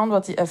haven't found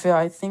what the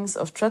FAI thinks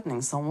of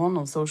threatening someone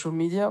on social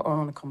media or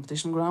on a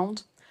competition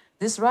ground.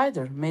 This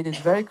rider made it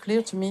very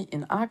clear to me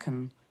in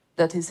Aachen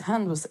that his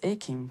hand was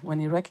aching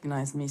when he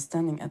recognized me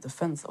standing at the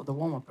fence of the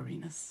warm-up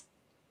arenas.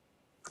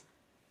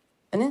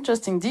 An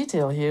interesting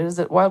detail here is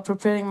that while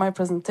preparing my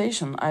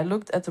presentation, I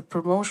looked at the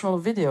promotional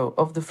video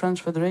of the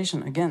French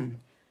Federation again.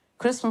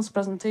 Crispin's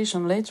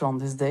presentation later on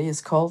this day is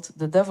called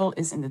 "The Devil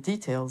is in the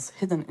Details,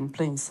 Hidden in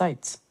Plain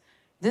Sight."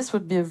 This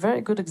would be a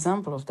very good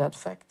example of that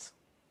fact.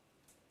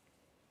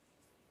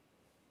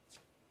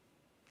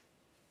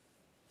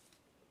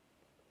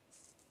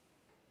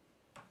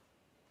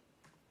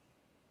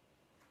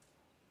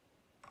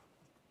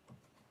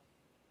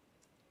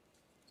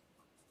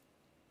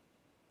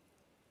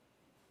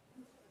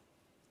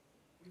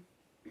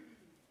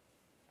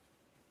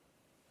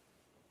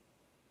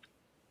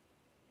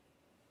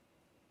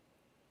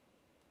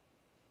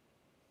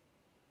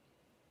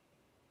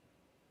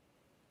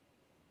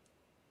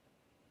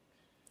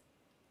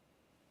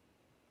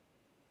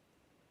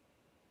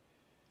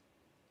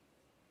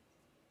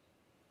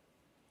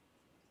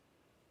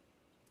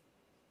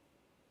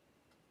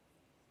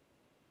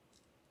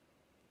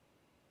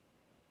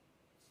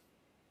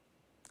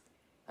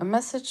 A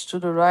message to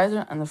the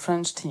rider and the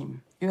French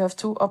team. You have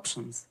two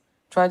options.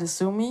 Try to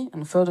sue me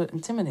and further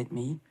intimidate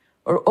me,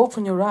 or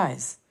open your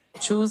eyes,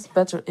 choose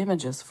better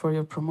images for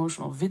your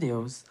promotional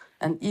videos,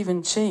 and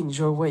even change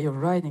your way of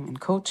riding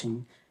and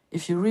coaching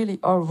if you really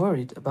are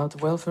worried about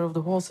the welfare of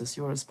the horses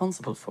you are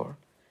responsible for.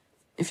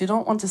 If you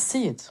don't want to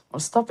see it or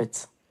stop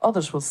it,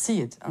 others will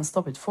see it and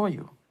stop it for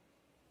you.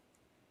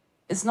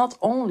 It's not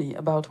only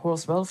about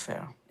horse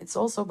welfare, it's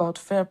also about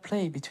fair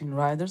play between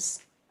riders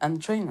and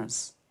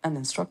trainers and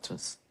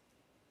instructors.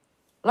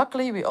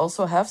 Luckily, we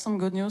also have some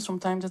good news from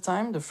time to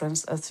time. The French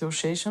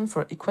Association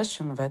for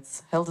Equestrian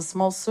Vets held a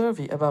small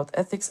survey about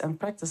ethics and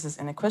practices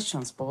in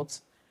equestrian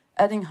sports,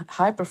 adding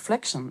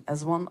hyperflexion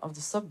as one of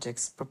the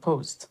subjects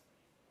proposed.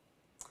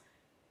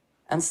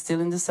 And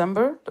still in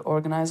December, the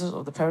organizers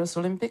of the Paris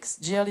Olympics,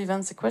 GL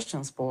Events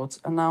Equestrian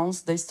Sports,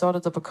 announced they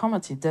started up a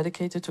committee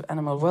dedicated to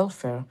animal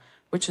welfare,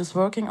 which is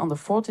working on the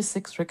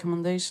 46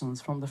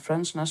 recommendations from the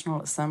French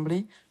National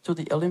Assembly to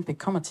the Olympic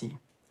Committee.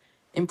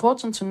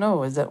 Important to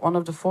know is that one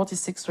of the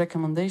 46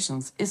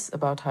 recommendations is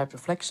about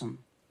hyperflexion.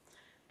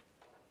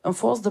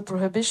 Enforce the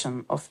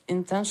prohibition of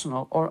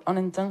intentional or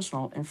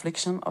unintentional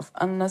infliction of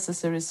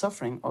unnecessary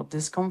suffering or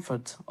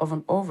discomfort of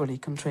an overly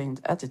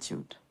contrained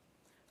attitude.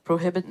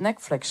 Prohibit neck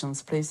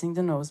flexions placing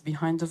the nose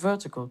behind the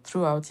vertical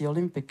throughout the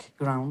Olympic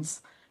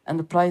grounds, and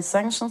apply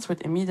sanctions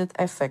with immediate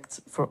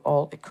effect for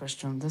all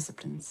equestrian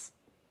disciplines.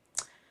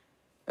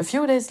 A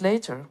few days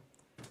later,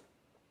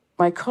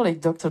 my colleague,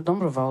 Dr.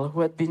 Dombreval,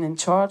 who had been in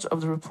charge of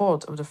the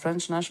report of the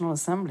French National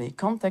Assembly,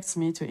 contacts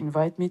me to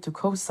invite me to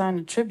co-sign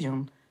a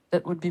tribune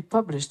that would be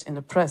published in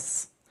the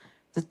press.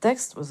 The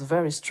text was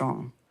very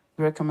strong.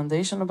 The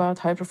recommendation about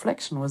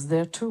hyperflexion was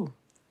there too.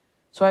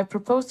 So I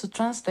proposed to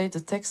translate the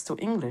text to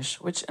English,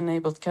 which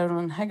enabled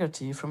Carolyn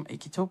Haggerty from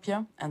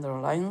Equitopia and the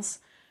Alliance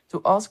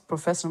to ask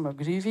Professor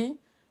McGreevy,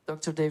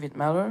 Dr. David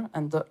Meller,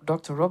 and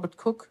Dr. Robert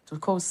Cook to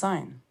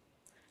co-sign.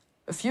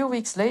 A few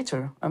weeks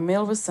later, a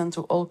mail was sent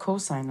to all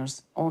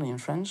co-signers, only in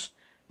French,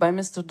 by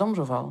Mr.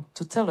 Dombreval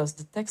to tell us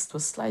the text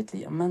was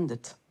slightly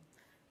amended.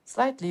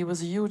 Slightly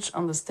was a huge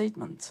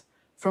understatement.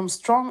 From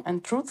strong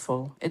and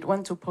truthful, it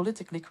went to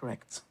politically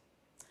correct.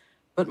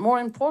 But more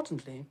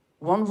importantly,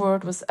 one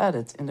word was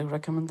added in the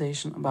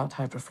recommendation about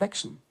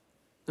hyperflexion,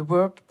 the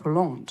word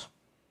prolonged.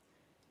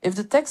 If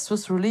the text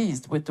was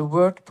released with the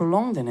word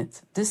prolonged in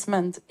it, this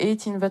meant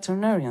 18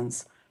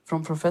 veterinarians,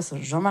 from Professor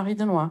Jean-Marie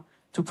Denoy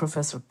to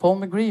Professor Paul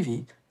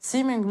McGreevy,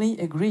 seemingly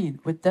agreed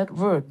with that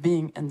word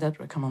being in that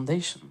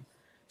recommendation.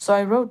 So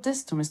I wrote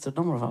this to Mr.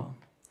 Dombreval.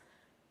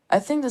 I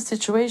think the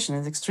situation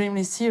is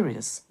extremely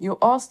serious. You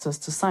asked us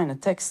to sign a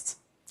text.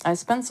 I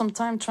spent some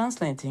time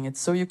translating it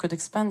so you could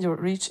expand your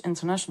reach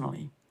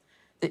internationally.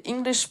 The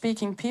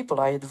English-speaking people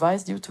I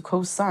advised you to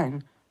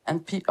co-sign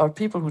are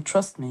people who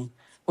trust me,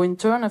 who in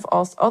turn have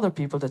asked other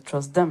people that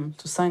trust them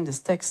to sign this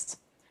text.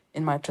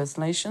 In my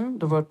translation,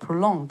 the word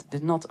prolonged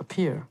did not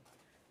appear.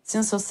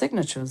 Since our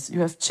signatures,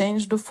 you have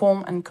changed the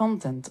form and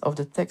content of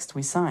the text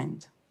we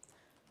signed.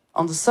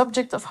 On the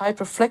subject of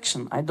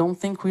hyperflexion, I don't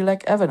think we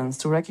lack evidence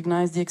to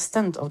recognize the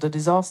extent of the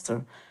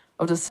disaster,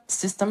 of the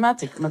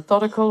systematic,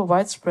 methodical,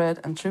 widespread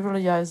and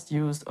trivialized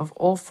use of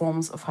all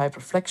forms of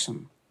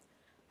hyperflexion.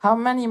 How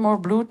many more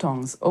blue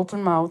tongues,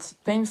 open mouths,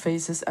 pain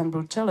faces and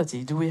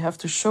brutality do we have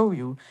to show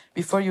you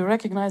before you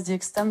recognize the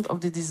extent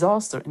of the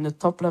disaster in the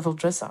top-level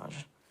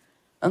dressage?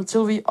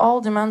 Until we all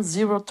demand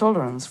zero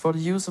tolerance for the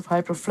use of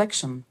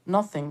hyperflexion,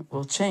 nothing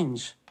will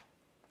change.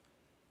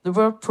 The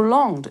word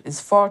prolonged is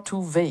far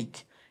too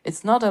vague.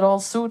 It's not at all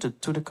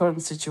suited to the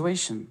current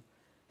situation.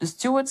 The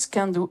stewards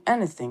can do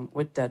anything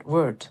with that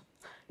word.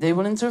 They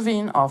will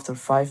intervene after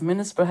 5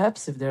 minutes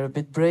perhaps if they're a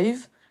bit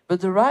brave, but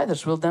the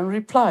riders will then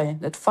reply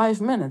that 5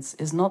 minutes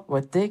is not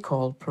what they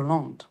call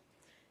prolonged.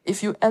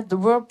 If you add the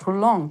word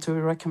prolonged to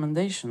a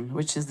recommendation,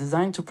 which is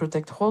designed to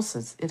protect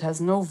horses, it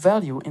has no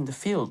value in the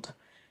field.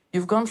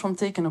 You've gone from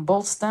taking a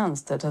bold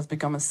stance that has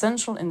become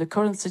essential in the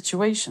current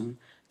situation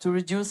to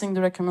reducing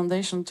the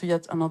recommendation to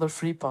yet another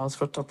free pass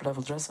for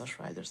top-level dressage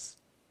riders.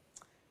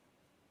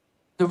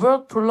 The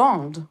word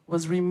prolonged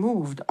was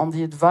removed on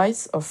the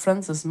advice of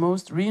France's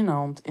most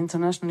renowned,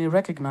 internationally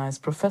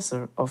recognized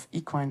professor of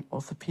equine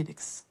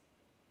orthopedics.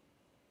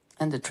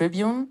 And the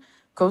Tribune,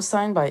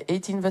 co-signed by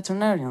 18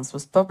 veterinarians,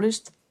 was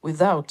published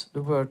without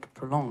the word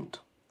prolonged.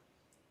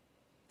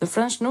 The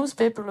French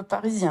newspaper Le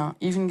Parisien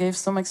even gave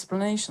some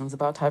explanations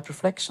about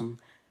hyperflexion.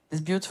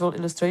 This beautiful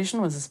illustration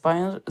was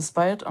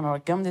inspired on our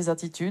Gamme des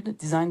Attitudes,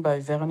 designed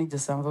by Véronique de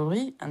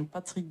Saint-Vaury and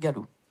Patrick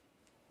Gallou.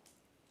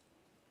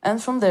 And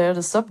from there,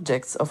 the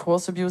subjects of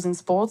horse abuse in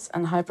sports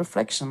and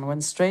hyperflexion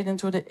went straight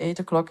into the 8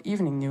 o'clock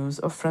evening news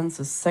of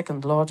France's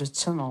second largest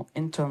channel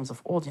in terms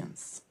of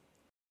audience.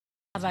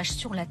 Ravage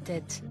sur la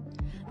tête,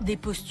 des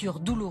postures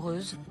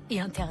douloureuses et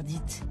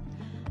interdites,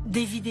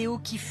 des vidéos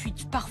qui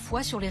fuitent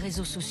parfois sur les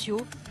réseaux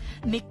sociaux,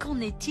 mais qu'en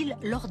est-il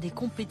lors des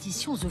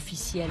compétitions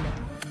officielles?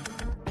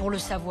 Pour le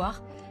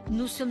savoir,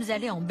 nous sommes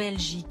allés en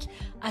Belgique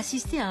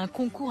assister à un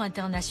concours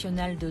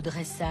international de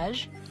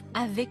dressage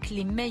avec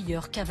les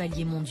meilleurs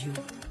cavaliers mondiaux.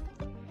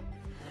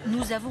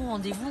 Nous avons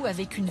rendez-vous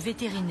avec une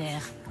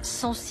vétérinaire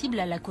sensible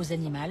à la cause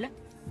animale.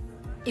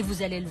 Et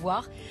vous allez le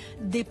voir,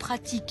 des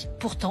pratiques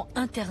pourtant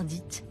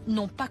interdites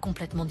n'ont pas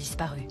complètement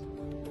disparu.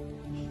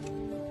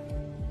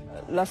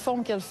 La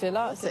forme qu'elle fait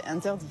là, c'est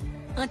interdit.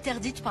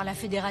 Interdite par la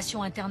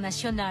Fédération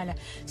internationale,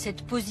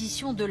 cette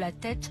position de la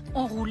tête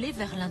enroulée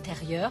vers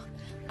l'intérieur,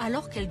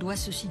 alors qu'elle doit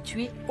se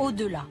situer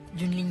au-delà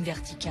d'une ligne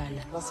verticale.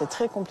 C'est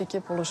très compliqué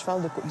pour le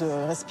cheval de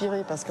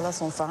respirer parce que là,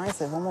 son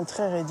pharynx est vraiment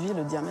très réduit,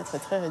 le diamètre est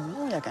très réduit.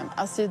 Il y a quand même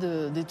assez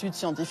d'études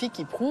scientifiques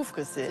qui prouvent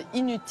que c'est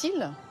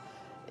inutile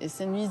et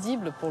c'est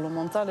nuisible pour le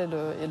mental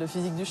et le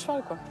physique du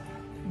cheval, quoi.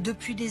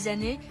 Depuis des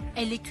années,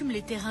 elle écume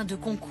les terrains de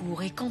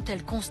concours et quand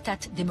elle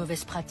constate des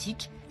mauvaises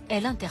pratiques,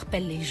 elle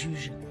interpelle les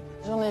juges.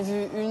 J'en ai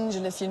vu une, je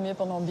l'ai filmée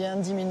pendant bien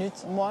 10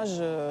 minutes. Moi,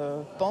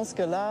 je pense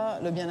que là,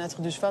 le bien-être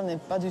du cheval n'est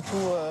pas du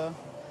tout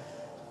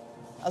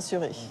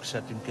assuré.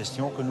 C'est une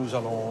question que nous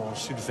allons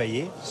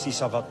surveiller. Si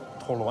ça va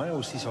trop loin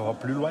ou si ça va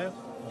plus loin,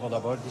 on va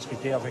d'abord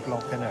discuter avec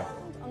l'entraîneur.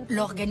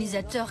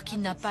 L'organisateur, qui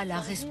n'a pas la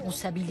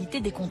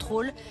responsabilité des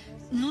contrôles,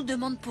 nous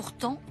demande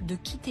pourtant de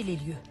quitter les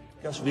lieux.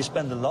 Because we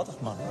spend a lot of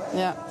money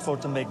for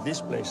to make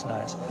this place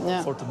nice,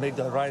 for to make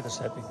the riders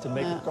happy, to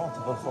make it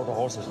comfortable for the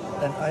horses.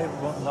 And I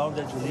want now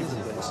that you leave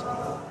the place.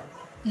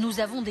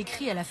 Nous avons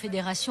décrit à la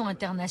Fédération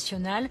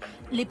internationale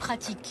les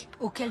pratiques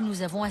auxquelles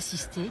nous avons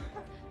assisté.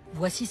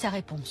 Voici sa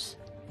réponse.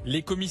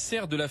 Les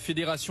commissaires de la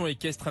Fédération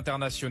équestre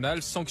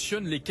internationale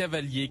sanctionnent les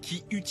cavaliers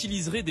qui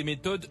utiliseraient des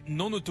méthodes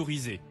non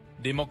autorisées.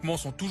 Des manquements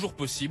sont toujours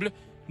possibles.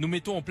 Nous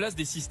mettons en place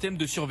des systèmes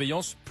de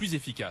surveillance plus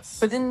efficaces.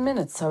 Within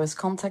minutes, I was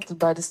contacted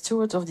by the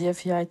steward of the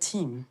FEI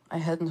team. I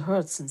hadn't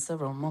heard since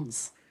several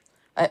months.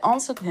 I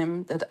answered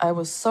him that I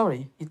was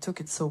sorry he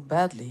took it so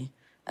badly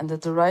and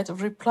that the right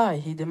of reply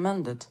he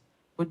demanded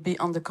would be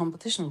on the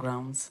competition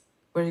grounds,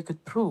 where he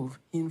could prove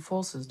he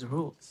enforces the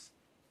rules.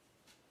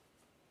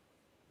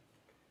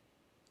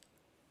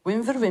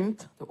 Wim Verwimp,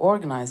 the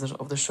organizer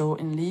of the show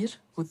in Lier,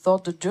 who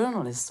thought the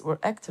journalists were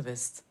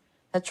activists,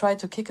 had tried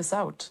to kick us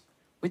out,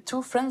 with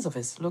 2 friends of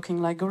his looking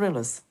like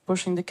gorillas,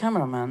 pushing the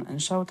cameraman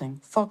and shouting,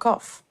 "Fuck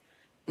off,"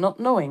 not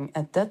knowing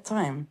at that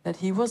time that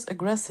he was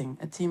aggressing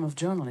a team of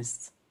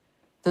journalists.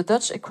 The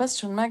Dutch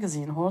equestrian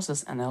magazine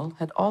Horses NL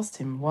had asked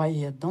him why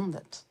he had done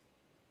that.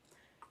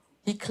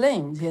 He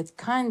claimed he had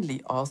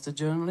kindly asked the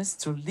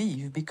journalists to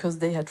leave because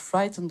they had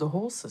frightened the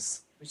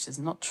horses, which is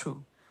not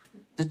true.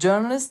 The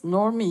journalist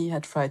nor me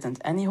had frightened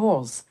any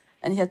horse,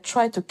 and he had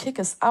tried to kick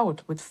us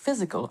out with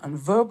physical and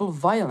verbal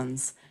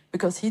violence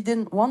because he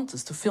didn't want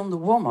us to film the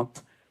warm-up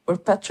where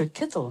Patrick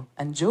Kittel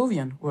and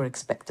Jovian were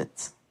expected.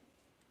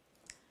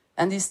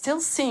 And he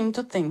still seemed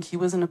to think he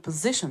was in a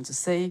position to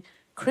say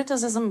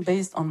criticism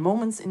based on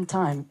moments in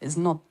time is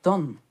not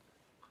done.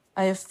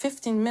 I have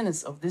 15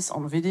 minutes of this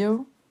on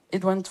video.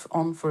 It went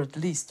on for at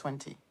least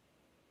 20.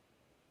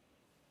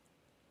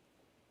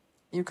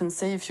 You can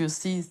say if you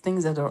see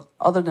things that are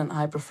other than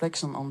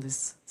hyperflexion on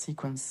this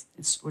sequence.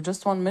 It's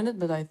just 1 minute,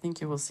 but I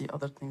think you will see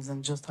other things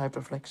than just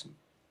hyperflexion.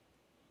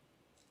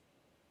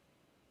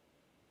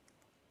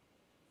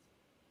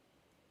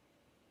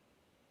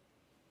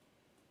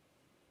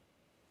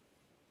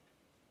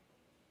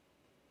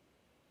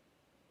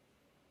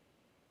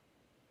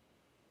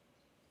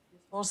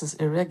 This horse is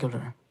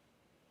irregular.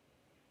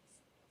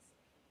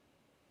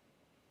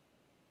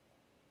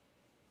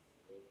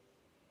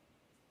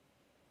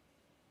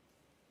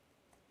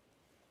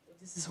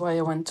 This is why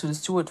I went to the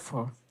steward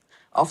for,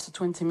 after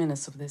 20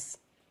 minutes of this.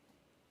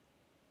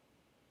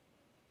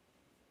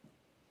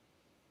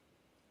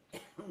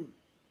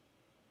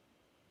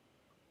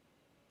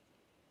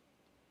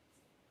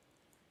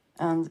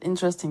 And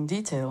interesting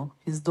detail,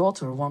 his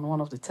daughter won one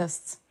of the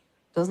tests.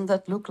 Doesn't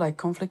that look like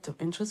conflict of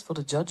interest for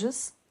the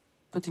judges?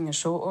 Putting a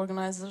show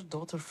organizer,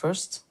 daughter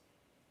first.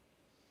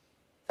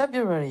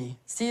 February,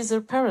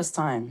 Caesar Paris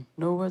time,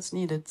 no words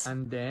needed.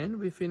 And then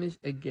we finish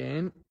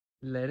again,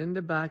 letting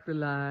the back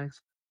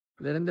relax,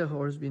 letting the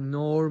horse be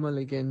normal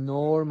again,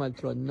 normal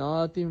trot,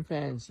 nothing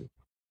fancy.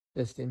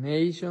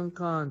 Destination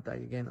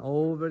contact, again,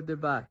 over the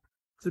back,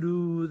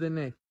 through the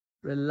neck,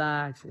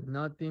 relaxing,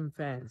 nothing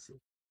fancy.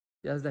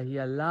 Just that he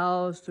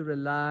allows to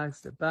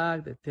relax the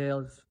back, the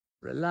tails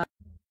relax.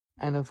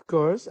 And of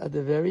course, at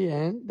the very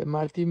end, the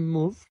Martin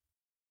move,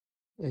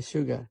 the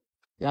sugar.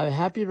 You have a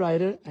happy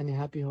rider and a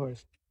happy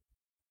horse.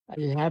 Are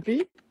you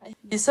happy?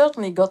 He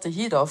certainly got the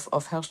heat off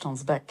of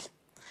Herstand's back.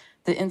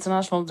 The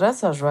International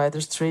Dressage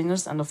Riders,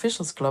 Trainers and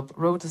Officials Club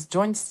wrote a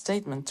joint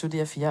statement to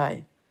the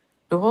FEI.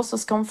 The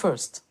horses come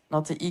first,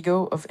 not the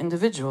ego of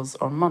individuals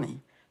or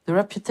money. The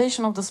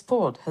reputation of the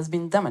sport has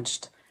been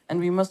damaged, and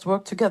we must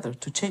work together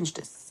to change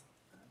this.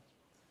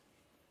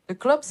 The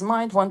clubs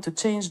might want to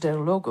change their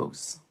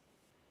logos.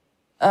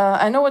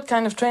 I know what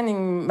kind of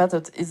training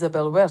method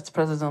Isabelle Wert,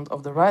 president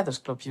of the Riders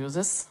Club,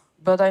 uses,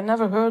 but I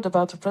never heard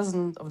about the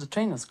president of the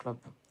Trainers Club.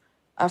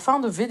 I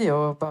found a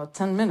video of about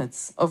 10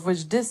 minutes, of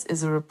which this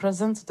is a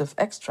representative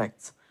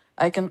extract.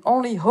 I can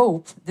only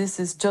hope this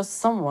is just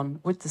someone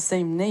with the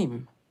same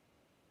name.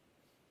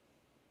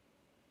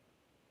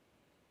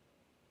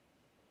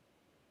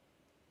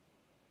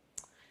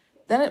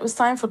 Then it was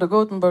time for the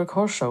Gothenburg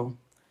Horse Show.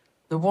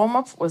 The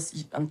warm-up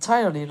was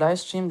entirely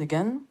live-streamed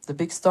again. The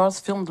big stars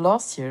filmed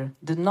last year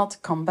did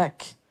not come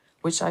back,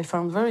 which I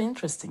found very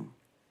interesting.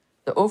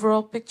 The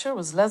overall picture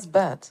was less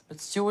bad,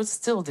 but stewards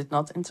still did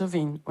not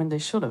intervene when they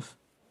should have.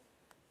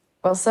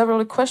 While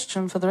several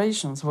equestrian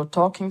federations were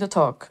talking the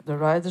talk, the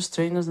riders,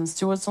 trainers and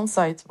stewards on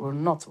site were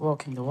not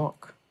walking the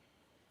walk.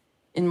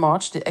 In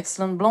March, the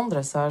excellent blonde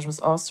dressage was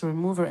asked to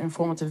remove her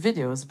informative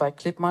videos by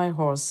Clip My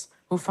Horse,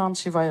 who found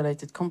she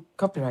violated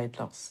copyright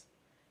laws.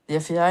 The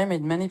FEI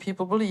made many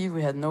people believe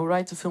we had no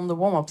right to film the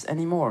warm-ups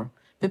anymore.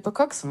 Pippa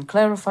Coxon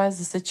clarifies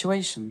the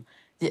situation.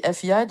 The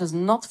FEI does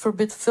not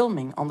forbid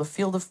filming on the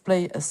field of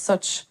play as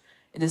such.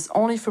 It is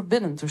only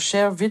forbidden to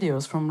share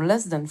videos from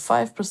less than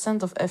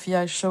 5% of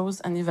FEI shows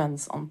and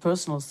events on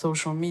personal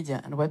social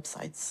media and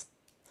websites.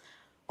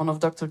 One of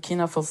Dr.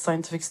 Kinafel's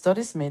scientific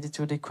studies made it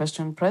to the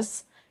equestrian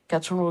press.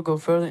 Katrin will go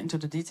further into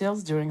the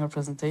details during her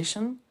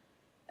presentation.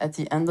 At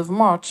the end of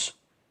March,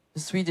 the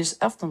Swedish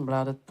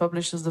Aftonbladet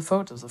publishes the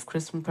photos of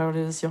Christian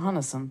Paradies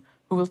Johannesson,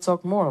 who will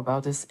talk more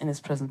about this in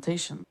his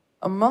presentation.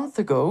 A month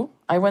ago,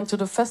 I went to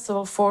the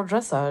Festival for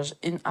Dressage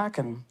in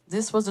Aachen.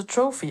 This was a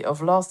trophy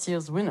of last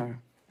year's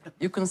winner.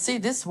 You can see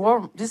this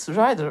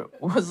rider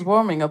was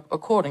warming up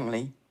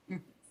accordingly.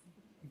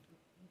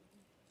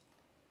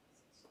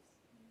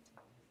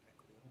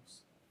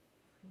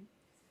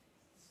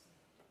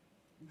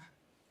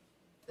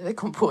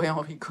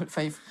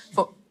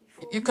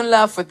 You can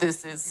laugh with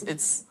this.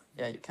 It's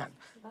yeah, you can.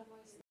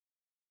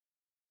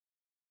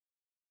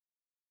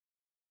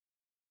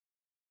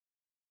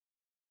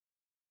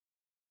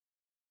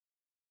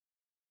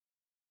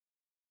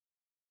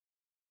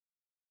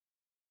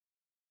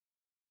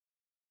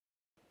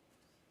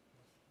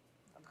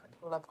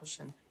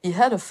 He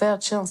had a fair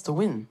chance to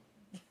win.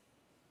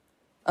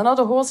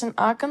 Another horse in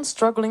Aachen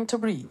struggling to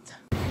breathe.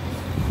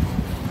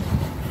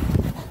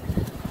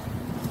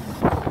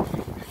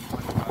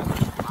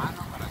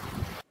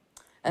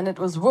 And it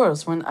was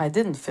worse when I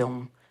didn't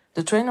film.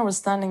 The trainer was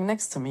standing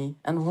next to me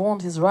and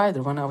warned his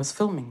rider when I was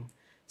filming.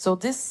 So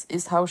this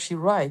is how she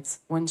rides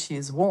when she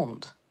is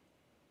warned.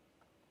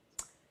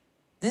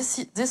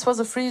 This was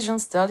a Frisian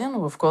stallion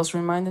who of course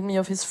reminded me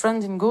of his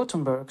friend in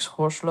Gothenburg's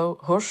horse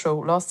show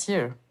last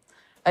year.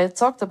 I had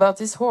talked about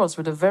this horse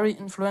with a very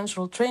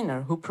influential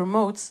trainer who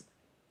promotes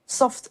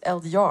soft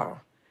LDR,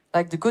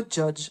 like the good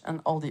judge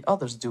and all the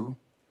others do.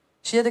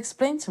 She had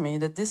explained to me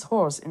that this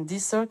horse in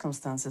these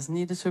circumstances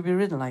needed to be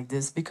ridden like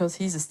this because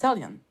he's a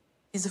stallion.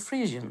 He's a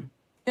Frisian.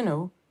 You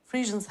know,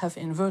 Frisians have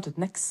inverted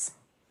necks.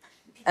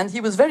 And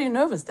he was very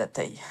nervous that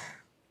day.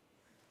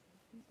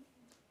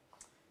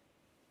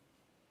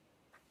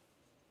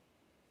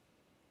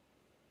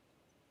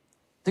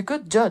 The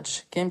good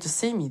judge came to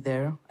see me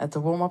there at the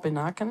warm-up in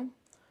Aachen.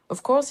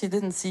 Of course, he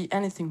didn't see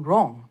anything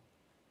wrong.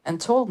 and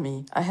told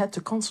me I had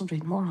to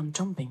concentrate more on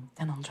jumping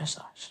than on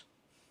dressage.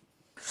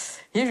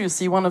 Here you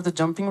see one of the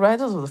jumping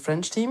riders of the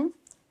French team.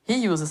 He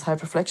uses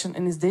hyperflexion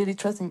in his daily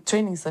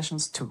training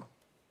sessions too.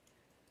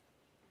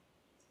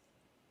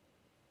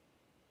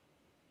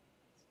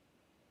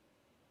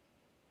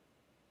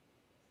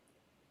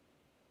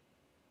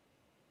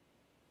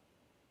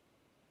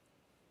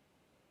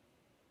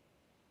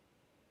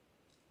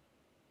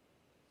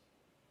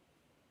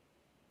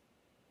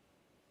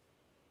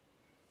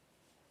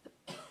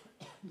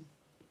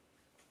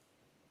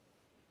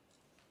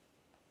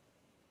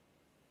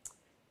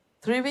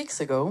 Three weeks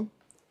ago,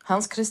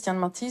 Hans Christian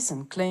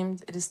Mathiesen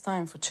claimed it is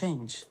time for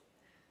change.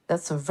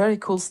 That's a very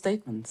cool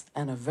statement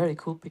and a very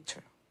cool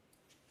picture.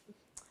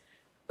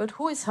 But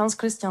who is Hans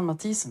Christian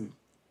Mathiesen?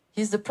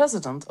 He's the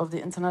president of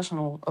the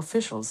International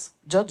Officials,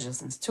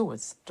 Judges and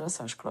Stewards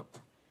Dressage Club.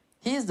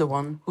 He is the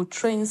one who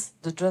trains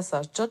the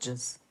dressage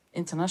judges,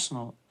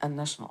 international and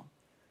national.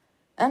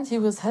 And he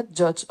was head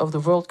judge of the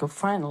World Cup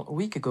final a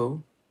week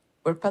ago,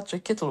 where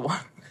Patrick Kittel won.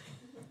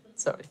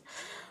 Sorry.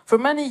 For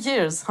many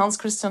years, Hans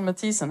Christian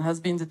Mathiesen has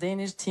been the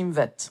Danish team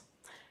vet.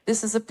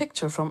 This is a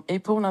picture from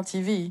Epona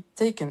TV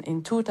taken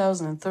in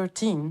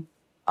 2013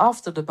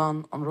 after the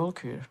ban on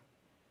rollkuur.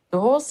 The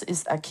horse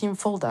is Akim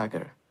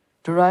Foldager.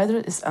 The rider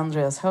is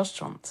Andreas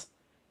Helstrand.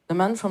 The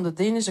man from the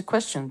Danish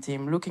equestrian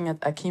team looking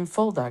at Akim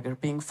Foldager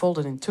being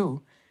folded in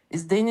two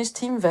is Danish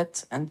team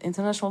vet and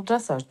international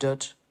dressage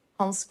judge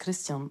Hans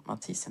Christian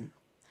Mathiesen.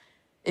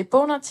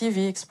 Epona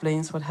TV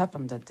explains what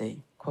happened that day.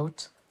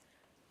 Quote,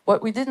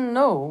 "What we didn't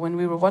know when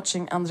we were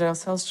watching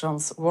Andreas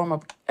Helstrand's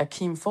warm-up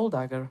Akim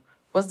Foldager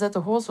was that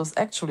the horse was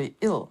actually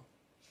ill,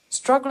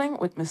 struggling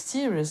with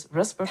mysterious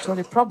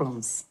respiratory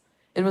problems.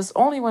 It was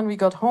only when we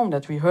got home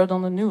that we heard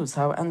on the news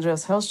how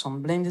Andreas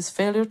Helstrand blamed his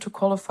failure to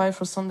qualify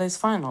for Sunday's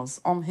finals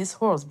on his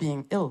horse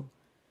being ill.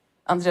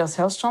 Andreas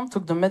Helstrand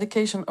took the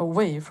medication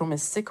away from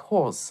his sick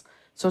horse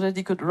so that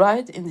he could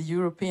ride in the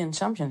European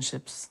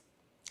Championships.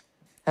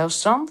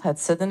 Helstrand had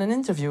said in an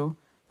interview,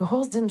 'The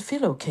horse didn't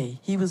feel okay,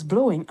 he was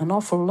blowing an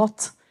awful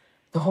lot.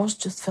 The horse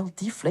just felt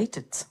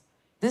deflated.'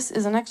 This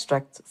is an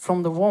extract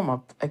from the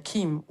warm-up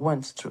Akim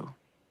went through.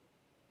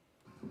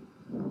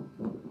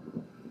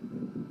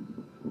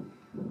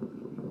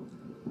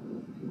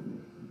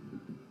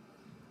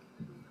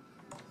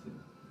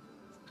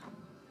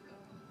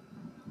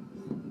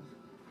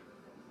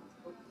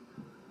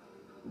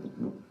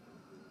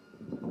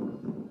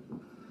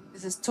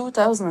 This is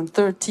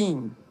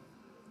 2013.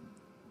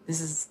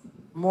 This is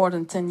more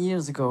than 10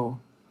 years ago.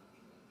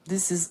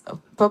 This is a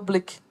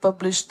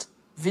published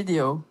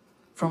video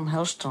from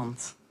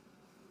Helstrand.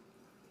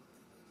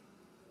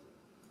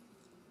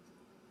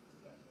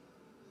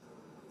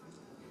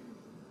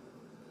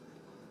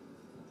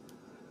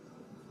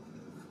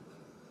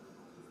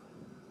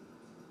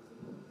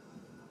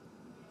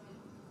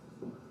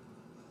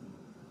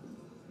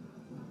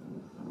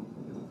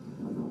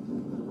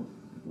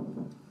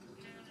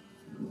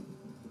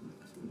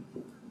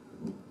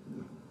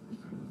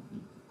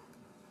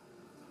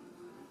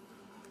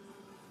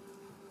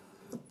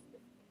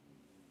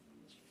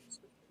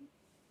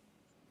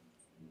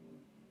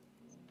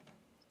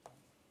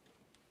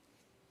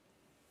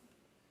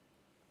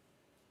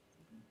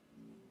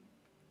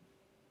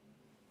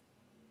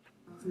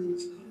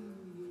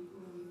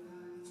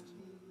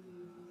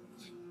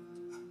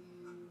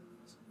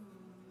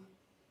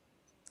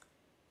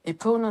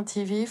 Epona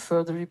TV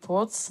further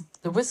reports,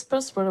 the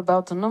whispers were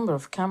about the number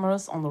of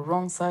cameras on the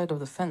wrong side of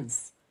the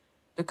fence.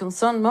 The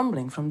concerned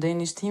mumbling from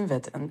Danish team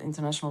vet and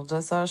international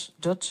dressage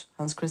judge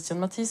Hans Christian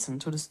Mathiesen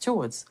to the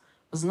stewards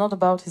was not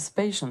about his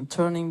patient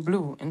turning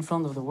blue in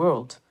front of the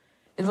world.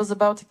 It was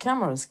about the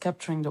cameras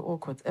capturing the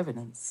awkward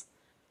evidence.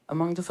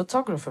 Among the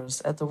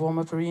photographers at the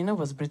warm-up arena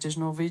was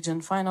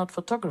British-Norwegian fine-art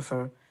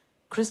photographer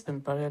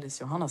Crispin Parelis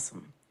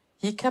Johannesson.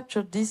 He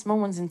captured these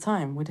moments in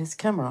time with his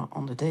camera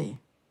on the day.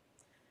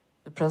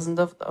 The president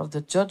of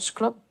the judge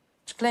club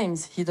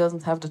claims he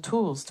doesn't have the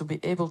tools to be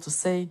able to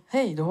say,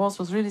 "Hey, the horse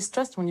was really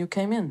stressed when you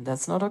came in.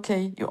 That's not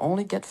okay. You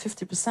only get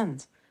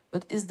 50%.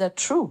 But is that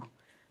true?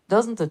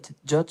 Doesn't the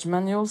judge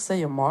manual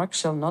say a mark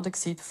shall not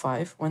exceed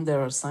 5 when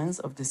there are signs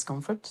of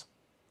discomfort?"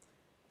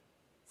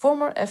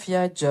 Former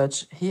FEI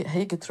judge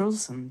Hege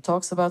Trulsen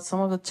talks about some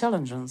of the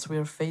challenges we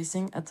are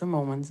facing at the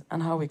moment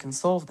and how we can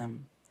solve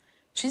them.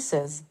 She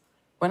says,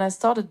 "When I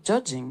started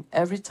judging,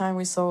 every time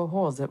we saw a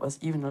horse that was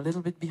even a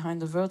little bit behind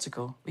the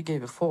vertical, we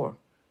gave a 4.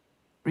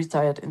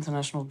 Retired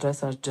international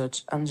dressage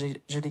judge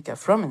Angelika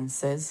Frommen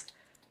says,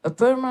 "A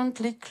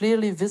permanently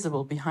clearly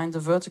visible behind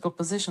the vertical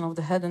position of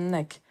the head and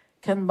neck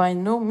can by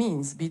no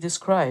means be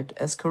described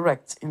as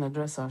correct in a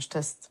dressage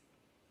test."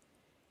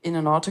 In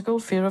an article,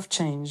 Fear of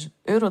Change,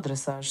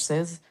 Eurodressage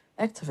says,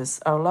 "Activists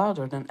are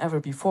louder than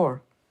ever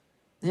before."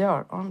 They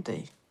are, aren't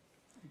they?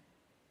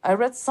 I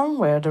read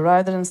somewhere the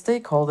rider and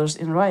stakeholders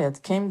in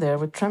Riot came there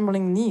with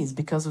trembling knees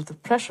because of the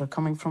pressure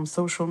coming from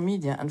social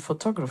media and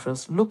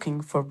photographers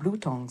looking for blue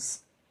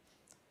tongues.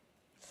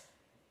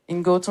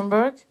 In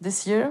Gothenburg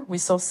this year, we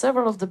saw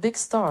several of the big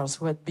stars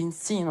who had been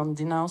seen on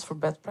denounced for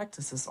bad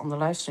practices on the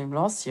livestream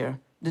last year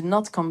did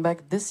not come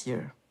back this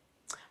year.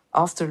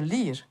 After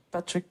Lear,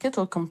 Patrick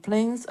Kittle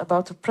complains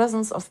about the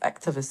presence of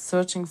activists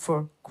searching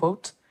for,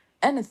 quote,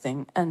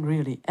 anything and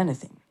really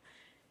anything.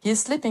 He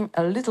is slipping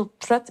a little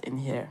threat in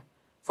here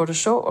for the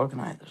show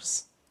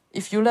organizers.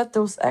 If you let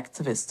those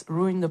activists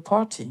ruin the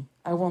party,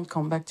 I won't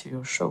come back to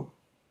your show.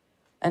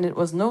 And it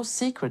was no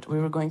secret we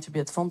were going to be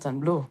at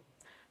Fontainebleau.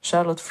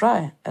 Charlotte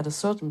Fry, at a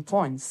certain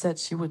point, said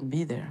she wouldn't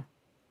be there.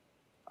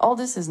 All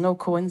this is no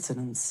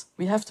coincidence.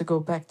 We have to go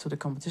back to the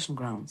competition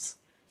grounds.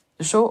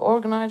 The show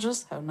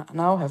organizers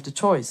now have the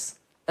choice,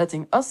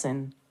 letting us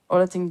in or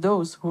letting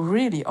those who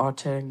really are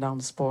tearing down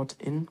the sport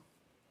in.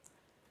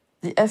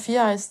 The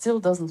FEI still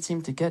doesn't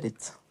seem to get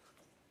it.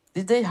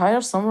 Did they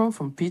hire someone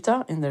from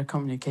PETA in their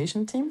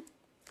communication team?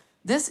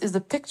 This is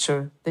the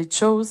picture they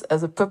chose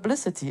as a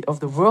publicity of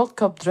the World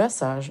Cup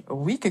dressage a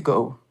week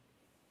ago.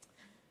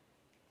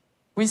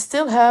 We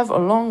still have a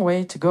long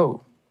way to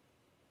go.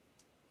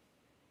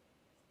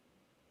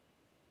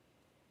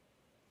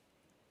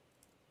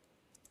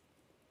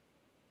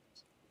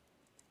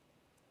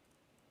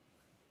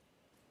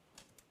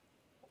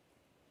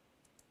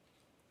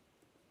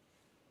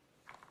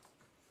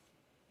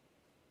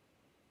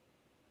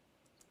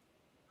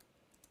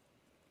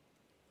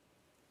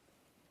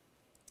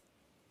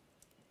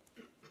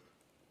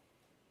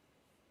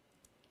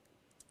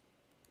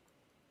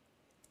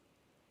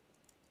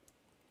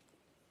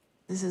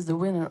 This is the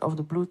winner of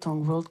the Blue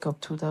Tongue World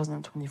Cup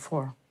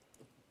 2024.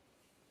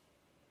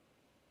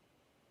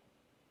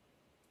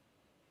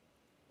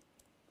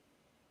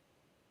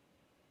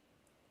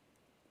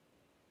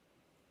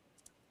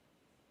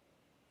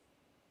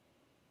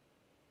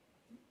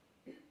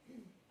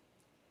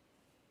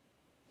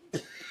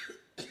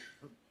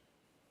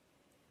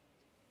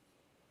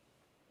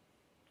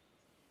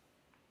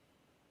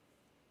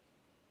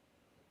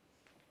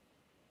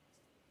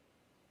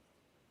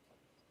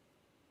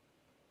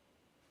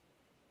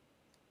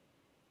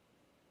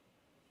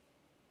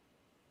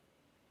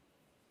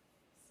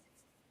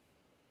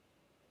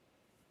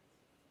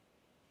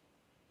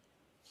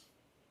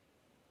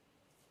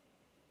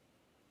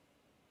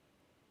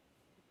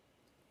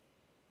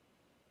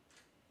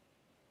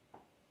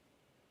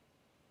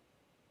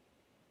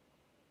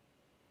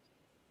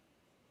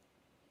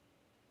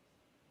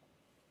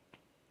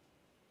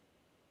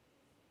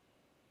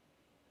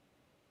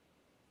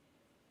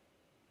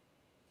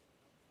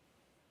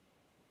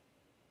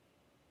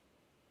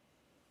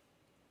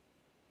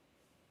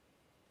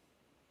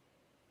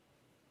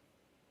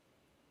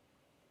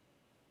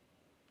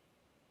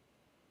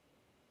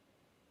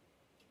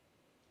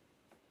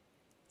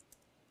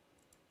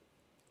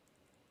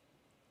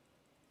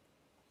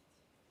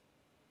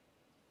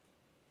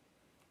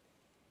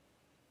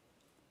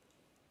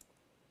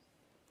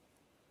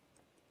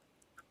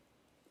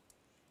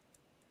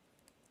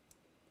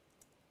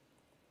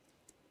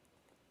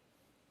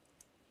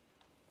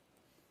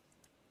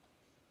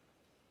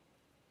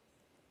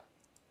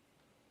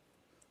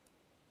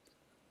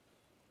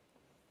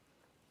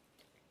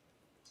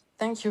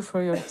 Thank you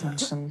for your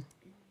attention.